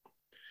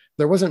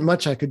 There wasn't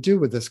much I could do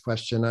with this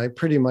question. I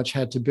pretty much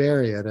had to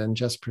bury it and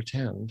just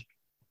pretend.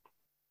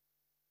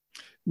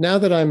 Now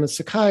that I'm a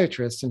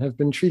psychiatrist and have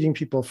been treating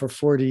people for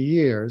 40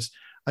 years,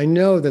 I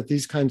know that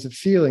these kinds of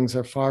feelings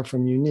are far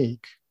from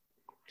unique.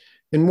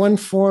 In one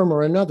form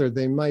or another,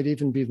 they might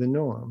even be the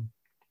norm.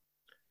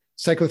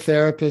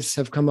 Psychotherapists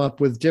have come up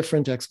with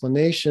different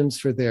explanations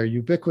for their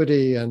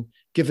ubiquity and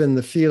given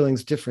the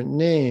feelings different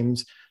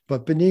names,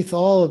 but beneath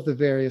all of the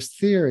various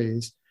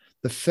theories,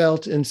 the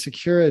felt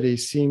insecurity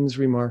seems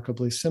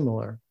remarkably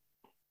similar.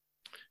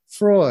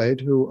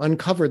 Freud, who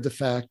uncovered the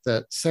fact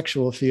that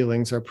sexual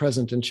feelings are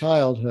present in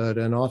childhood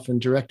and often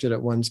directed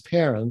at one's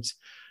parents,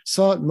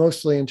 saw it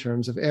mostly in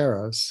terms of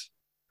eros.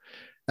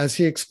 As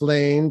he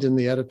explained in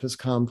the Oedipus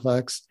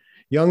complex,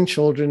 young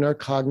children are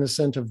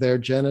cognizant of their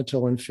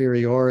genital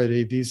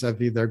inferiority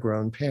vis-a-vis their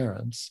grown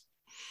parents.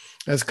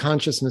 As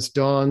consciousness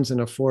dawns in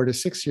a 4 to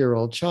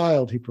 6-year-old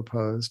child, he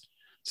proposed,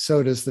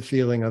 so does the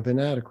feeling of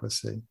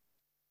inadequacy.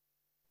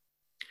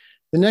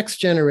 The next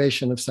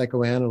generation of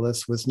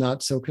psychoanalysts was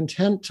not so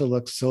content to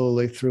look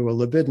solely through a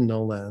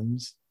libidinal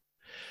lens.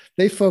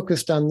 They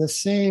focused on the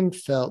same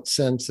felt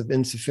sense of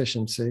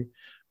insufficiency,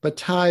 but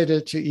tied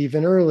it to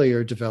even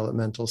earlier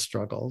developmental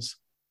struggles.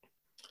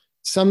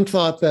 Some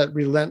thought that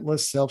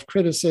relentless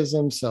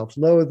self-criticism,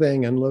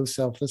 self-loathing, and low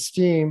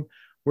self-esteem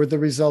were the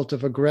result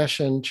of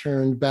aggression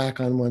turned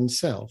back on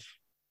oneself.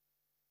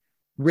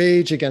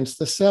 Rage against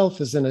the self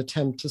is an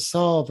attempt to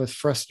solve a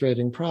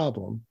frustrating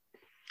problem.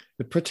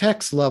 It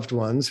protects loved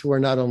ones who are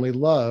not only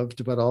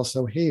loved, but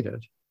also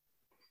hated.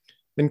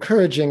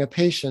 Encouraging a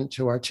patient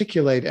to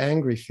articulate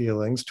angry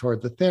feelings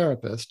toward the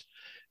therapist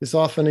is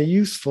often a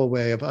useful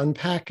way of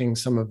unpacking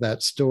some of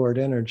that stored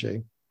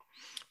energy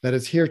that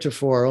has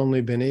heretofore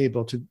only been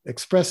able to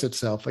express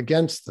itself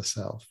against the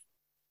self.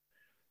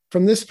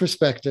 From this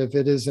perspective,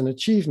 it is an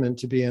achievement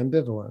to be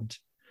ambivalent,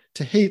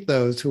 to hate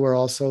those who are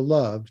also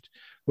loved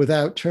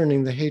without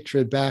turning the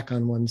hatred back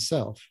on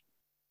oneself.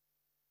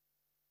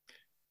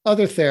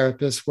 Other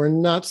therapists were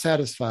not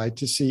satisfied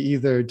to see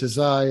either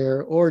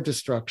desire or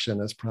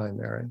destruction as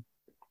primary.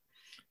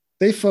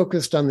 They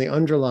focused on the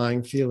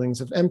underlying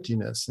feelings of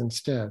emptiness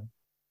instead.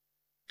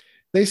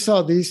 They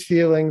saw these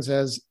feelings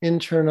as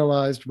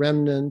internalized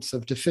remnants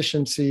of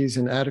deficiencies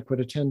in adequate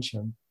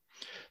attention,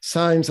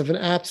 signs of an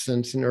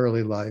absence in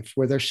early life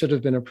where there should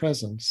have been a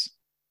presence.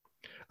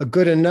 A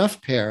good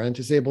enough parent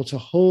is able to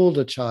hold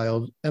a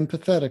child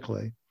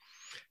empathetically,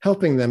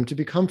 helping them to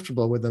be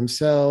comfortable with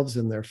themselves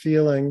and their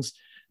feelings,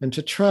 and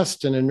to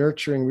trust in a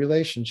nurturing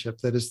relationship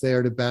that is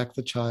there to back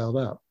the child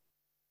up.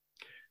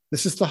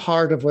 This is the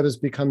heart of what has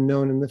become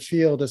known in the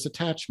field as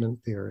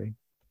attachment theory.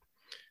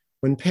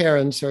 When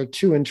parents are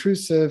too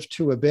intrusive,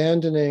 too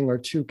abandoning, or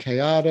too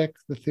chaotic,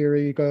 the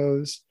theory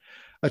goes,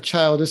 a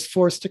child is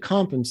forced to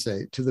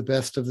compensate to the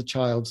best of the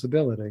child's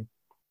ability.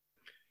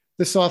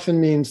 This often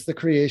means the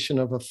creation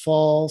of a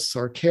false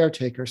or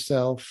caretaker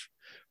self,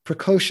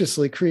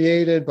 precociously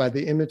created by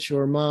the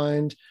immature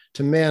mind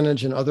to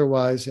manage an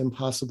otherwise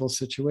impossible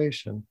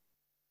situation.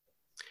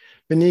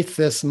 Beneath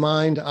this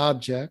mind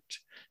object,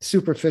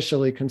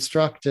 superficially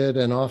constructed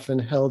and often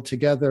held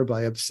together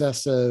by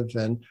obsessive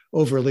and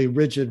overly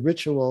rigid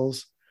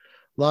rituals,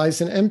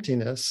 lies an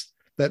emptiness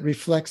that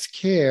reflects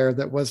care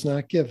that was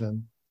not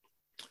given,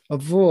 a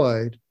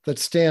void that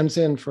stands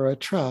in for a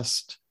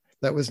trust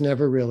that was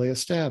never really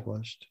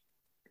established.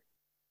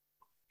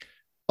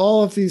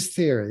 All of these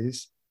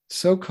theories,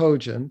 so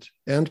cogent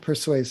and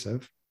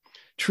persuasive,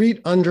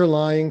 treat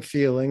underlying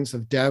feelings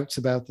of doubts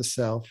about the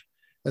self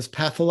as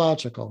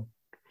pathological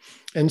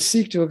and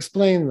seek to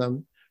explain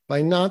them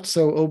by not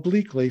so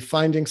obliquely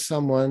finding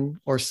someone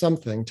or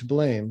something to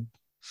blame.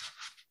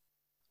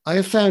 I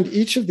have found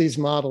each of these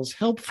models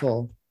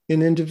helpful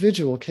in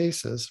individual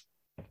cases,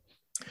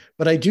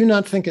 but I do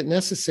not think it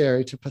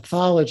necessary to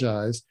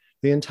pathologize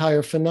the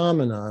entire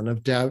phenomenon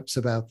of doubts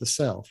about the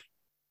self.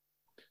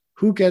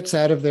 Who gets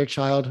out of their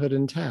childhood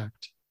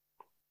intact?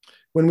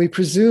 When we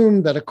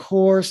presume that a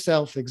core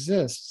self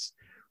exists,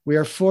 we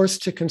are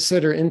forced to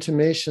consider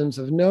intimations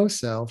of no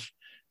self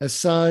as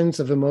signs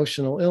of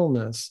emotional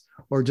illness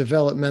or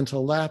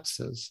developmental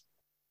lapses.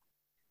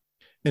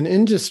 An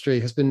industry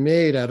has been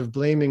made out of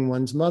blaming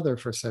one's mother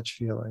for such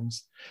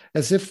feelings,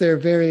 as if their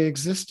very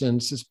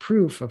existence is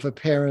proof of a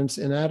parent's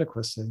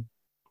inadequacy.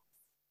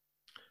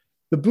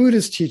 The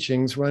Buddha's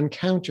teachings run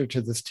counter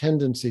to this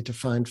tendency to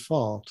find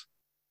fault.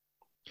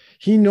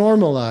 He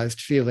normalized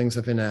feelings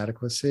of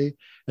inadequacy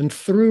and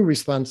threw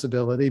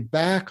responsibility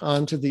back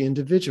onto the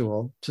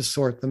individual to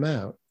sort them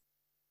out.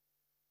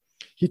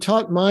 He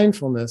taught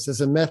mindfulness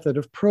as a method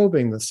of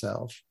probing the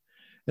self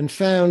and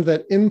found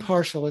that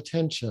impartial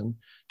attention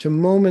to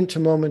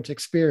moment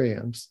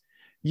experience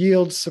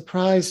yields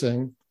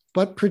surprising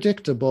but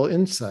predictable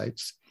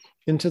insights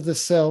into the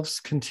self's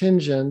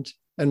contingent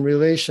and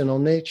relational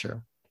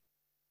nature.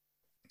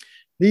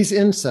 These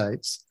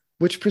insights,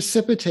 which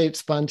precipitate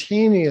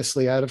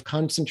spontaneously out of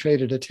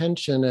concentrated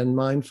attention and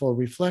mindful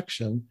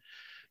reflection,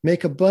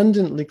 make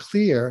abundantly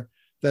clear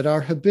that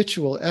our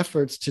habitual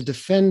efforts to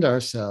defend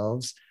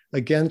ourselves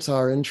against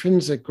our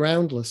intrinsic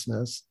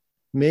groundlessness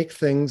make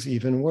things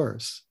even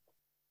worse.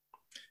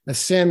 As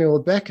Samuel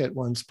Beckett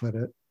once put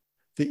it,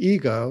 the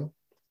ego,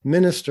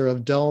 minister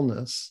of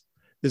dullness,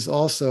 is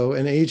also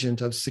an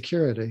agent of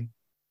security.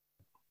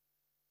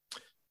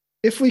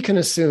 If we can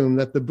assume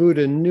that the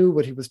Buddha knew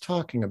what he was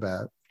talking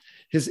about,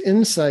 his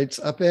insights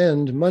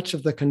upend much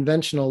of the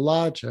conventional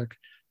logic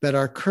that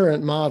our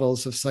current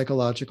models of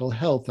psychological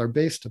health are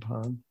based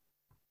upon.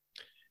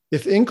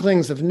 If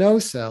inklings of no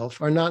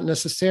self are not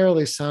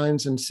necessarily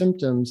signs and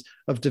symptoms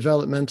of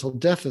developmental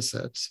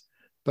deficits,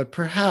 but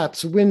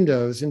perhaps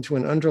windows into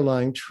an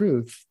underlying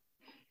truth,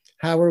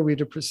 how are we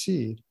to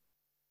proceed?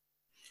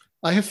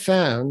 I have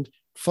found,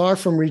 far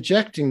from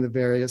rejecting the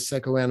various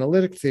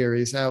psychoanalytic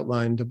theories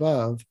outlined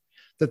above,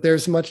 that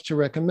there's much to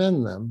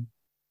recommend them.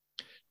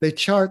 They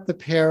chart the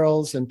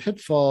perils and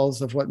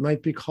pitfalls of what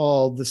might be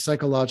called the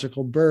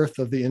psychological birth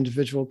of the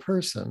individual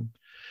person,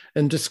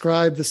 and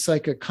describe the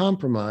psychic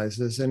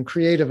compromises and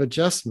creative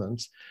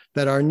adjustments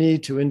that our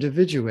need to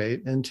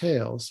individuate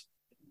entails.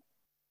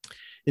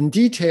 In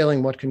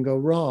detailing what can go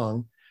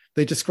wrong,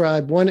 they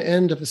describe one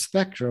end of a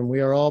spectrum we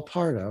are all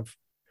part of,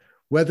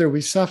 whether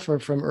we suffer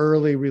from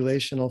early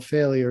relational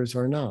failures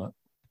or not.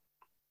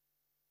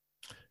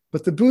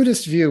 But the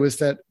Buddhist view is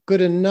that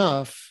good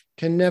enough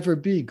can never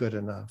be good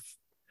enough,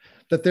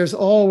 that there's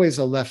always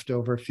a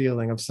leftover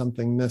feeling of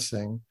something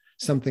missing,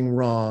 something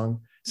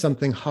wrong,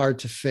 something hard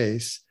to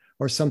face,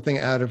 or something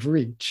out of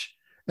reach,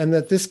 and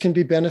that this can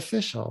be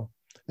beneficial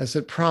as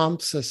it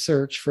prompts a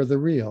search for the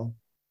real.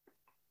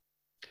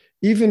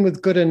 Even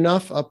with good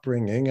enough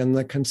upbringing and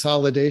the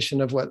consolidation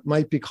of what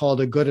might be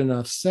called a good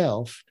enough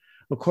self,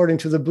 according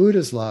to the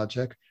Buddha's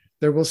logic,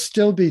 there will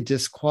still be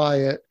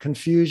disquiet,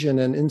 confusion,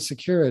 and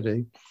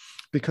insecurity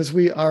because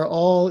we are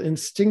all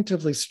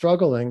instinctively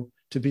struggling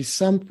to be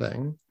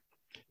something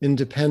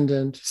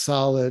independent,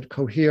 solid,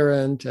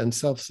 coherent, and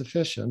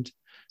self-sufficient,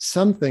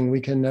 something we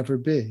can never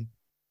be.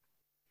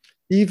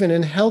 Even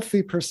in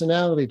healthy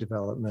personality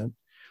development,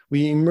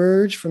 we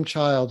emerge from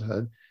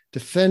childhood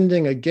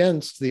defending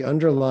against the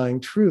underlying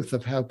truth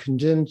of how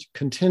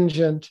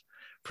contingent,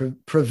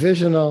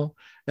 provisional,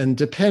 and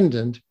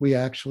dependent we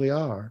actually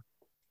are.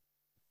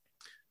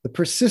 The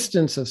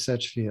persistence of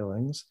such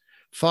feelings,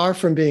 far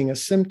from being a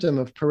symptom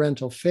of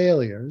parental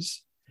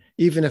failures,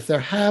 even if there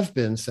have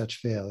been such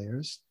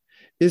failures,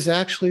 is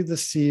actually the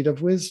seed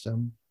of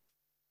wisdom.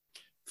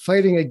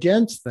 Fighting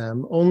against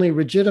them only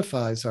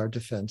rigidifies our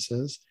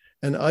defenses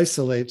and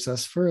isolates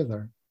us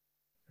further.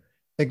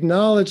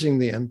 Acknowledging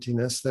the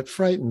emptiness that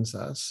frightens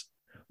us,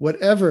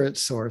 whatever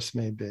its source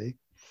may be,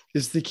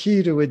 is the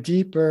key to a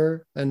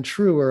deeper and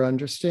truer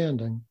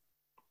understanding.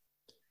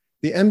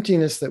 The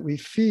emptiness that we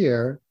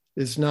fear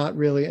is not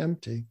really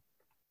empty.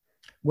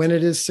 When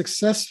it is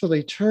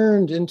successfully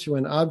turned into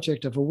an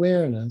object of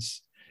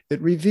awareness,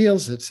 it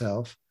reveals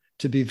itself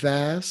to be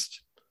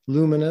vast,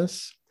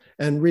 luminous,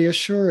 and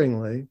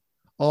reassuringly,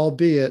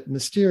 albeit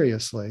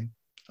mysteriously,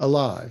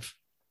 alive.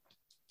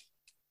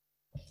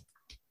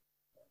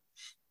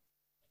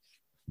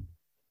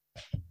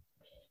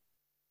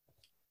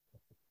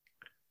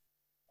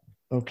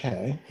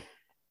 Okay,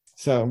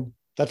 so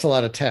that's a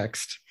lot of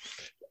text.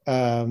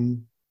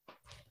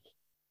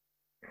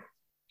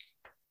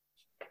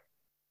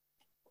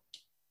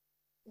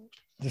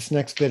 This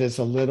next bit is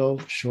a little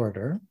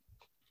shorter,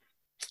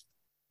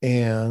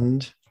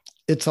 and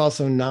it's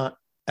also not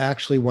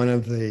actually one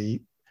of the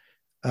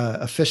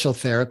official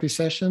therapy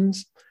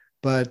sessions,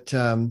 but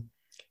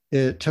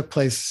it took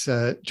place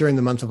during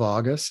the month of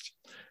August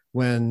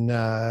when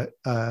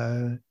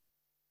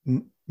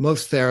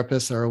most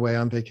therapists are away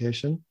on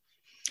vacation.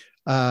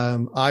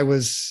 I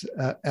was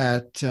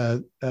at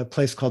a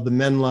place called the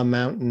Menla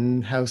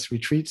Mountain House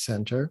Retreat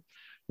Center,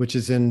 which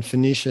is in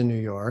Phoenicia, New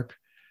York.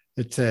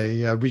 It's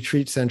a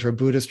retreat center, a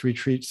Buddhist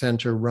retreat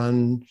center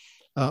run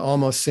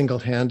almost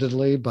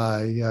single-handedly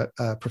by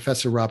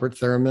Professor Robert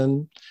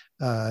Thurman,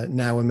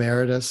 now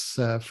emeritus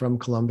from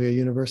Columbia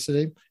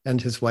University,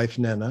 and his wife,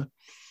 Nena.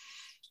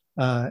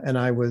 And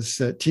I was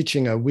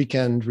teaching a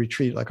weekend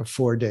retreat, like a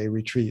 4-day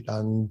retreat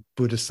on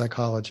Buddhist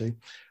psychology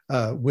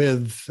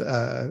with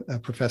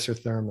Professor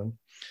Thurman.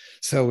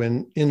 So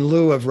in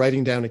lieu of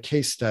writing down a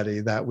case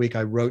study that week,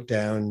 I wrote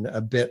down a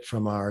bit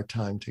from our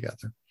time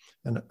together.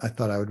 And I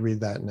thought I would read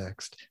that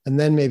next. And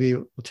then maybe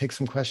we'll take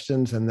some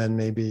questions, and then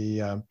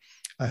maybe I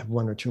have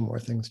 1 or 2 more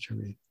things to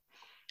read.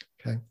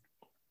 Okay.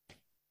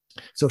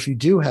 So if you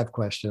do have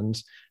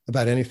questions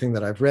about anything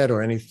that I've read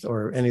or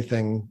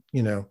anything,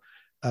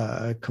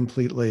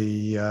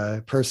 completely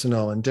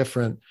personal and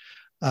different,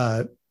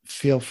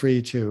 feel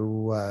free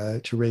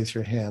to raise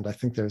your hand. I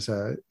think there's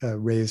a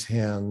raise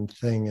hand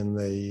thing in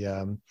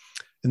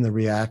the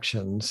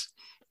reactions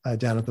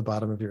down at the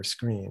bottom of your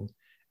screen.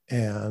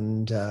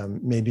 And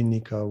maybe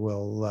Nico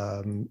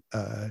will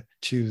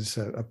choose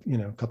a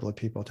couple of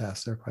people to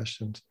ask their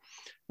questions.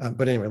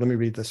 But anyway, let me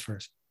read this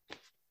first.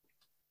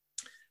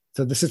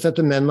 So this is at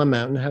the Menla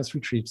Mountain House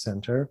Retreat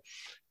Center,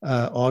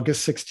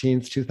 August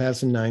 16th,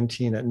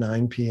 2019 at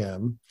 9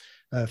 p.m.,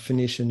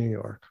 Phoenicia, New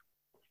York.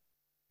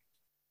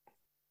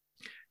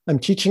 I'm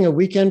teaching a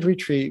weekend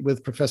retreat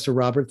with Professor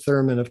Robert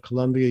Thurman of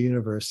Columbia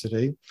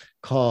University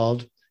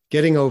called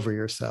Getting Over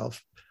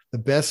Yourself, the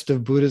Best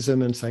of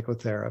Buddhism and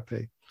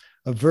Psychotherapy,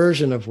 a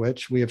version of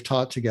which we have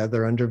taught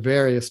together under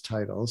various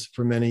titles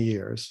for many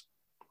years.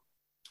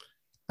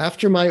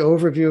 After my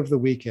overview of the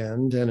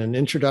weekend and an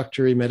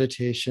introductory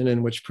meditation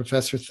in which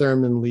Professor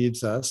Thurman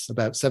leads us,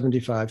 about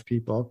 75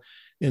 people,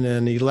 in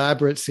an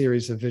elaborate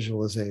series of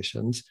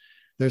visualizations,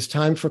 there's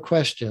time for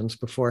questions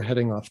before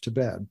heading off to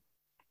bed.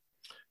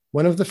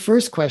 One of the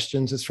first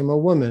questions is from a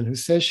woman who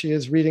says she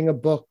is reading a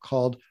book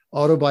called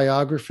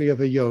Autobiography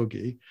of a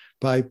Yogi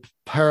by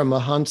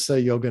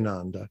Paramahansa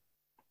Yogananda.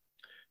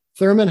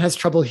 Thurman has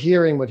trouble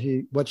hearing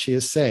what she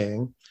is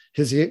saying.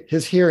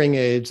 His hearing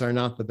aids are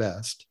not the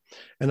best,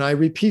 and I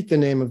repeat the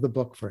name of the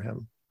book for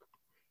him.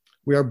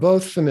 We are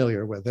both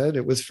familiar with it.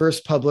 It was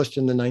first published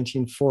in the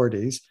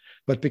 1940s,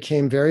 but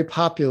became very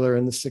popular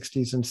in the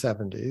 60s and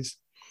 70s.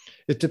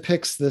 It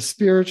depicts the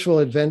spiritual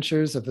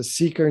adventures of a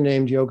seeker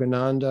named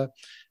Yogananda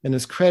and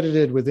is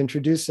credited with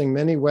introducing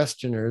many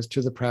Westerners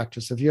to the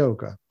practice of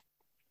yoga.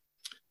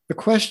 The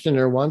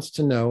questioner wants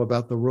to know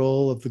about the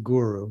role of the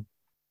guru.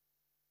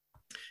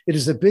 It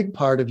is a big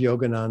part of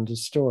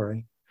Yogananda's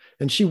story,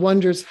 and she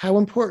wonders how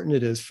important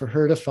it is for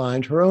her to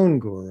find her own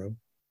guru.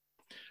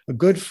 A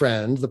good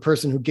friend, the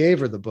person who gave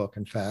her the book,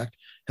 in fact,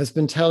 has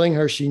been telling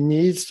her she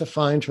needs to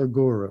find her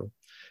guru,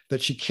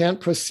 that she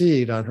can't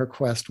proceed on her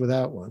quest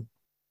without one.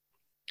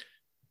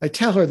 I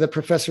tell her that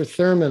Professor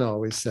Thurman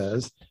always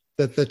says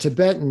that the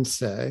Tibetans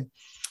say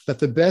that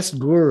the best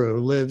guru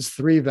lives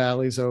 3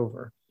 valleys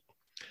over.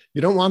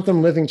 You don't want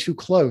them living too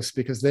close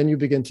because then you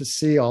begin to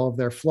see all of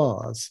their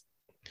flaws.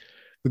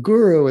 The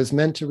guru is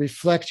meant to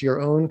reflect your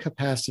own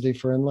capacity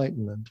for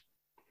enlightenment.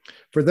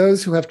 For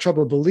those who have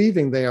trouble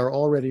believing they are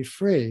already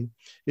free,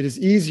 it is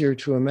easier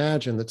to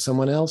imagine that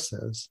someone else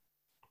is.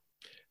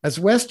 As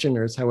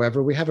Westerners,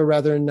 however, we have a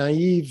rather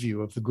naive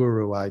view of the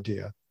guru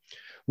idea.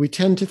 We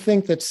tend to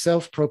think that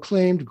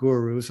self-proclaimed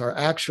gurus are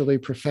actually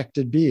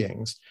perfected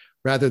beings,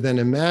 rather than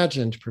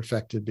imagined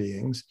perfected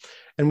beings,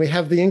 and we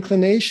have the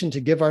inclination to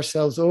give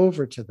ourselves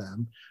over to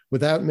them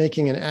without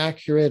making an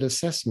accurate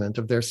assessment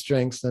of their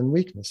strengths and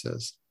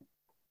weaknesses.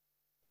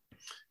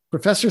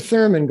 Professor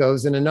Thurman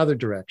goes in another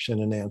direction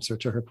in answer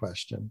to her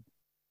question.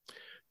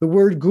 The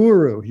word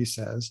guru, he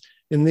says,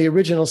 in the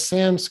original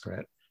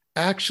Sanskrit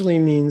actually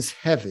means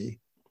heavy.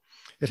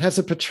 It has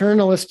a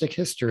paternalistic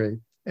history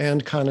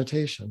and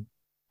connotation.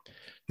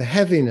 The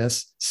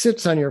heaviness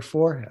sits on your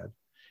forehead.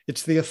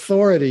 It's the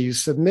authority you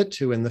submit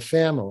to in the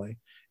family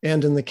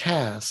and in the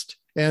caste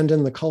and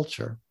in the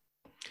culture.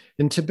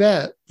 In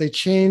Tibet, they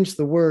changed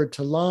the word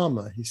to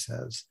lama, he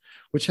says,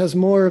 which has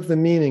more of the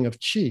meaning of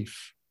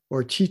chief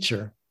or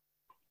teacher.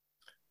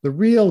 The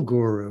real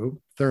guru,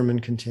 Thurman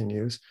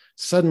continues,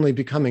 suddenly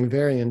becoming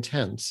very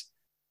intense,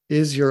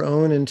 is your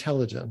own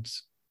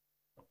intelligence.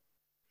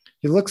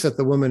 He looks at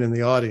the woman in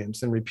the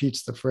audience and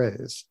repeats the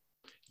phrase,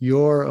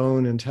 your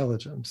own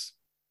intelligence.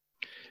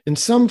 In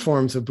some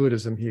forms of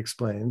Buddhism, he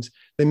explains,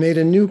 they made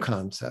a new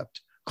concept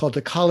called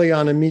a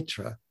Kalyana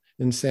Mitra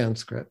in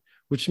Sanskrit,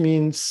 which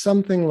means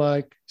something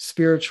like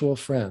spiritual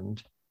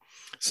friend,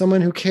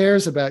 someone who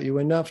cares about you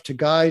enough to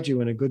guide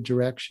you in a good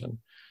direction,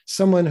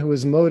 someone who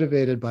is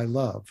motivated by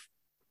love.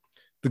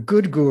 The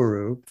good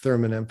guru,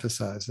 Thurman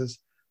emphasizes,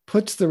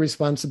 puts the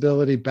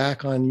responsibility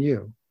back on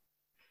you.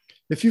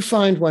 If you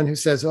find one who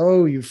says,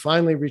 oh, you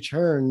finally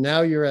returned,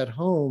 now you're at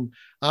home,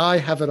 I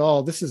have it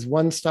all, this is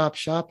one-stop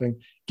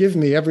shopping, give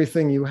me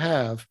everything you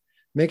have,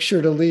 make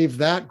sure to leave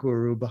that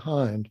guru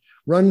behind,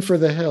 run for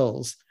the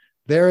hills.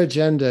 Their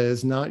agenda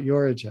is not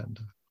your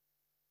agenda.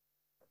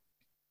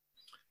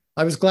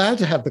 I was glad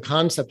to have the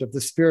concept of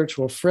the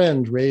spiritual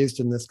friend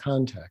raised in this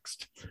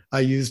context.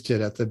 I used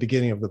it at the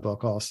beginning of the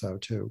book also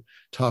to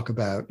talk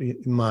about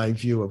my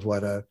view of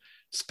what a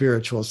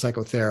spiritual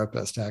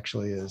psychotherapist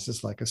actually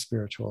is like a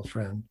spiritual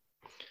friend.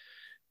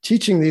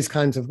 Teaching these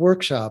kinds of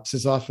workshops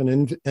is often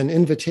an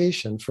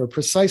invitation for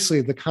precisely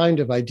the kind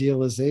of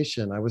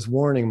idealization I was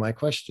warning my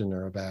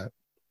questioner about.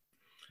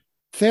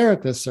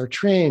 Therapists are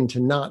trained to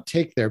not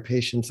take their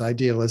patients'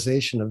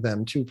 idealization of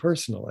them too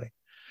personally.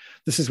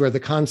 This is where the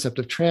concept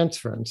of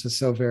transference is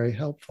so very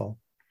helpful.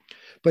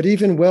 But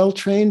even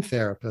well-trained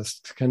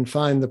therapists can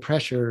find the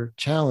pressure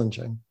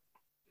challenging.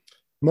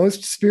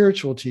 Most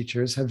spiritual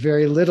teachers have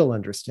very little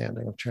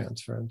understanding of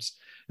transference,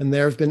 and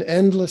there have been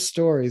endless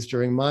stories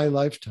during my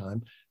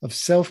lifetime of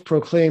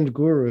self-proclaimed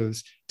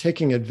gurus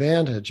taking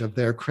advantage of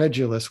their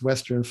credulous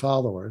Western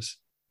followers.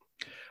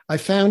 I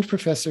found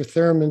Professor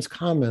Thurman's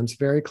comments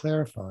very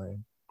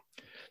clarifying,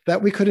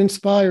 that we could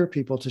inspire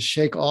people to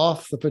shake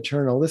off the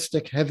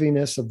paternalistic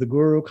heaviness of the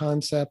guru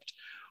concept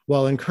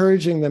while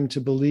encouraging them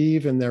to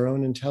believe in their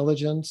own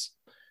intelligence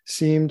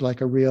seemed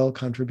like a real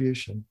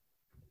contribution.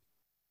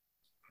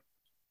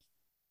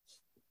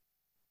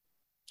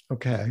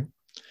 Okay,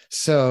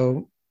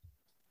 so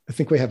I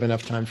think we have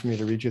enough time for me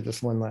to read you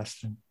this one last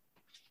thing.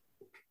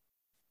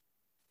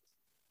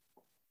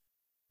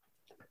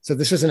 So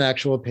this is an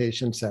actual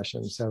patient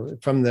session. So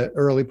from the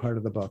early part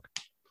of the book,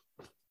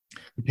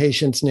 the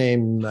patient's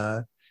name,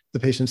 the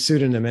patient's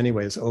pseudonym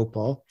anyway is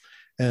Opal.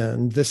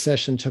 And this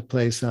session took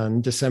place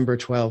on December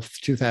 12th,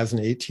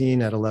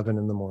 2018 at 11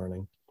 in the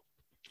morning.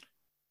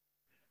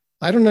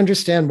 I don't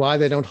understand why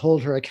they don't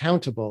hold her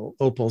accountable,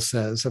 Opal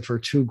says of her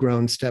two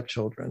grown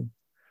stepchildren.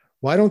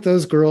 Why don't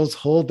those girls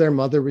hold their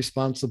mother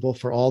responsible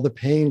for all the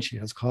pain she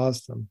has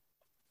caused them?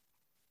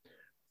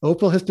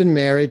 Opal has been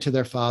married to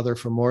their father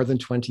for more than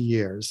 20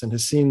 years and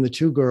has seen the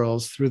two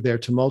girls through their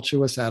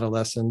tumultuous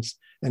adolescence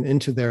and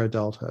into their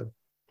adulthood.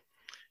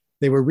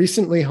 They were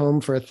recently home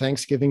for a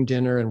Thanksgiving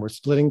dinner and were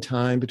splitting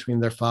time between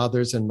their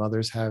father's and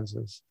mother's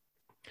houses.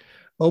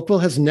 Opal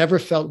has never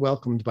felt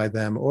welcomed by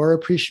them or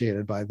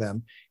appreciated by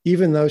them,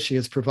 even though she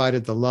has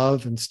provided the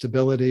love and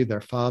stability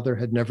their father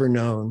had never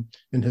known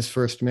in his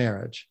first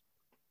marriage.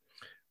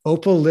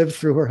 Opal lived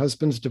through her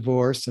husband's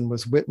divorce and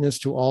was witness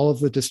to all of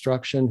the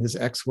destruction his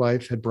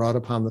ex-wife had brought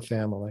upon the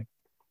family.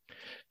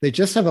 They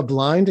just have a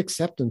blind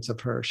acceptance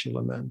of her, she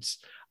laments.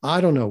 I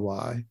don't know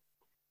why.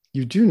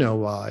 You do know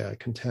why, I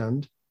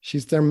contend.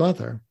 She's their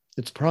mother.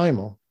 It's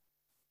primal.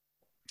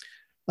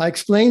 I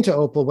explained to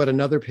Opal what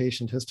another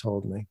patient has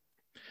told me.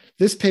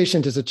 This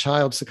patient is a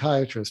child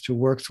psychiatrist who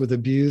works with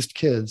abused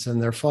kids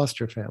and their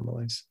foster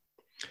families.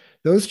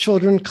 Those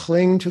children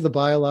cling to the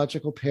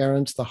biological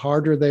parents the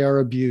harder they are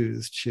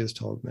abused, she has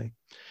told me.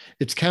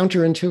 It's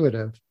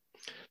counterintuitive.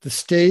 The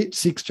state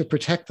seeks to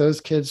protect those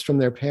kids from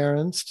their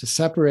parents, to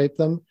separate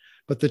them,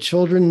 but the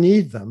children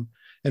need them,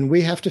 and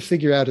we have to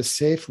figure out a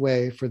safe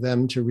way for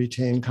them to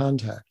retain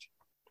contact.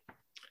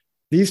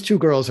 These two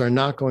girls are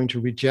not going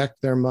to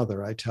reject their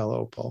mother, I tell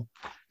Opal,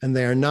 and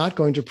they are not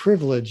going to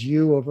privilege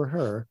you over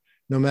her,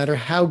 no matter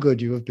how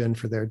good you have been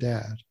for their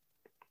dad.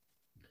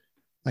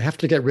 I have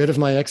to get rid of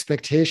my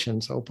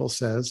expectations, Opal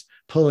says,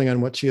 pulling on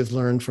what she has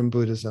learned from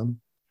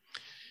Buddhism.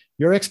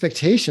 Your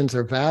expectations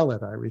are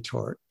valid, I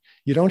retort.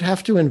 You don't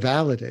have to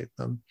invalidate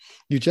them.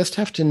 You just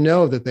have to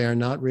know that they are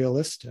not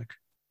realistic.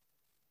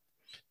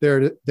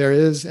 There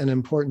is an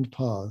important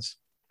pause.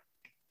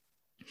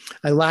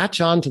 I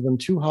latch onto them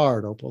too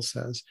hard, Opal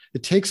says.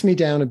 It takes me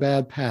down a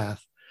bad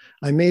path.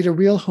 I made a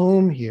real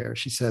home here,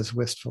 she says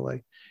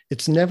wistfully.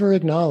 It's never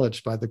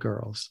acknowledged by the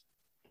girls.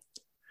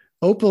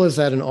 Opal is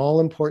at an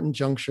all-important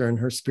juncture in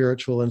her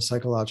spiritual and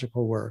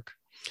psychological work.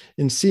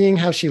 In seeing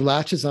how she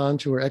latches on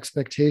to her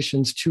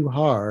expectations too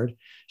hard,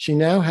 she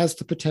now has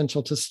the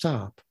potential to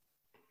stop.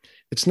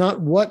 It's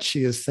not what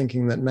she is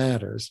thinking that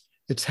matters.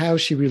 It's how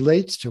she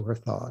relates to her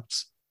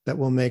thoughts that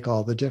will make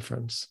all the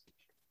difference.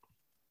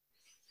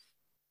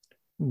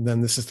 And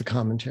then this is the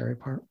commentary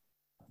part.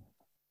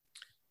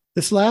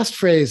 This last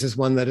phrase is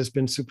one that has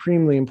been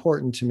supremely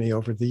important to me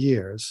over the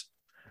years.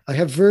 I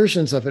have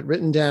versions of it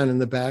written down in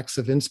the backs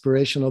of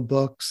inspirational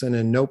books and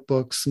in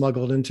notebooks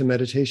smuggled into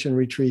meditation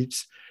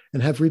retreats,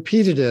 and have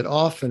repeated it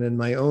often in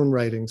my own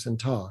writings and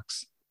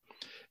talks.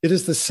 It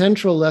is the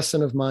central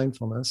lesson of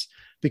mindfulness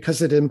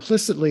because it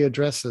implicitly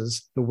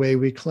addresses the way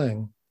we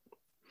cling.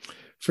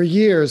 For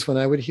years, when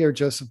I would hear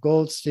Joseph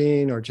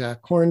Goldstein or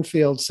Jack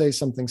Kornfield say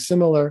something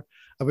similar,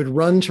 I would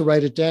run to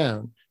write it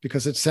down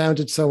because it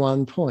sounded so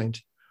on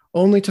point,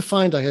 only to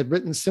find I had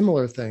written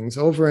similar things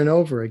over and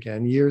over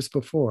again years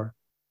before.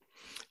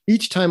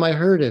 Each time I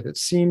heard it, it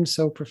seemed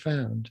so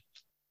profound.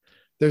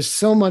 There's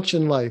so much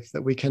in life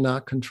that we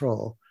cannot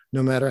control,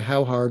 no matter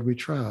how hard we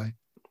try.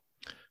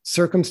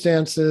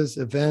 Circumstances,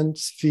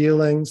 events,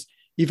 feelings,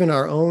 even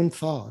our own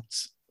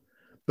thoughts.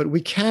 But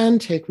we can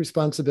take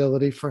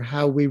responsibility for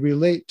how we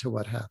relate to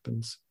what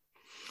happens.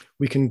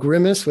 We can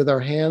grimace with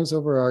our hands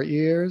over our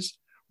ears,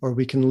 or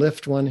we can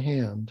lift one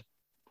hand.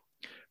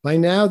 By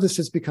now, this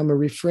has become a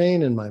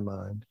refrain in my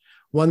mind,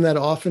 one that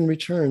often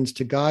returns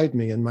to guide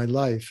me in my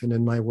life and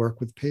in my work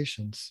with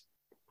patients.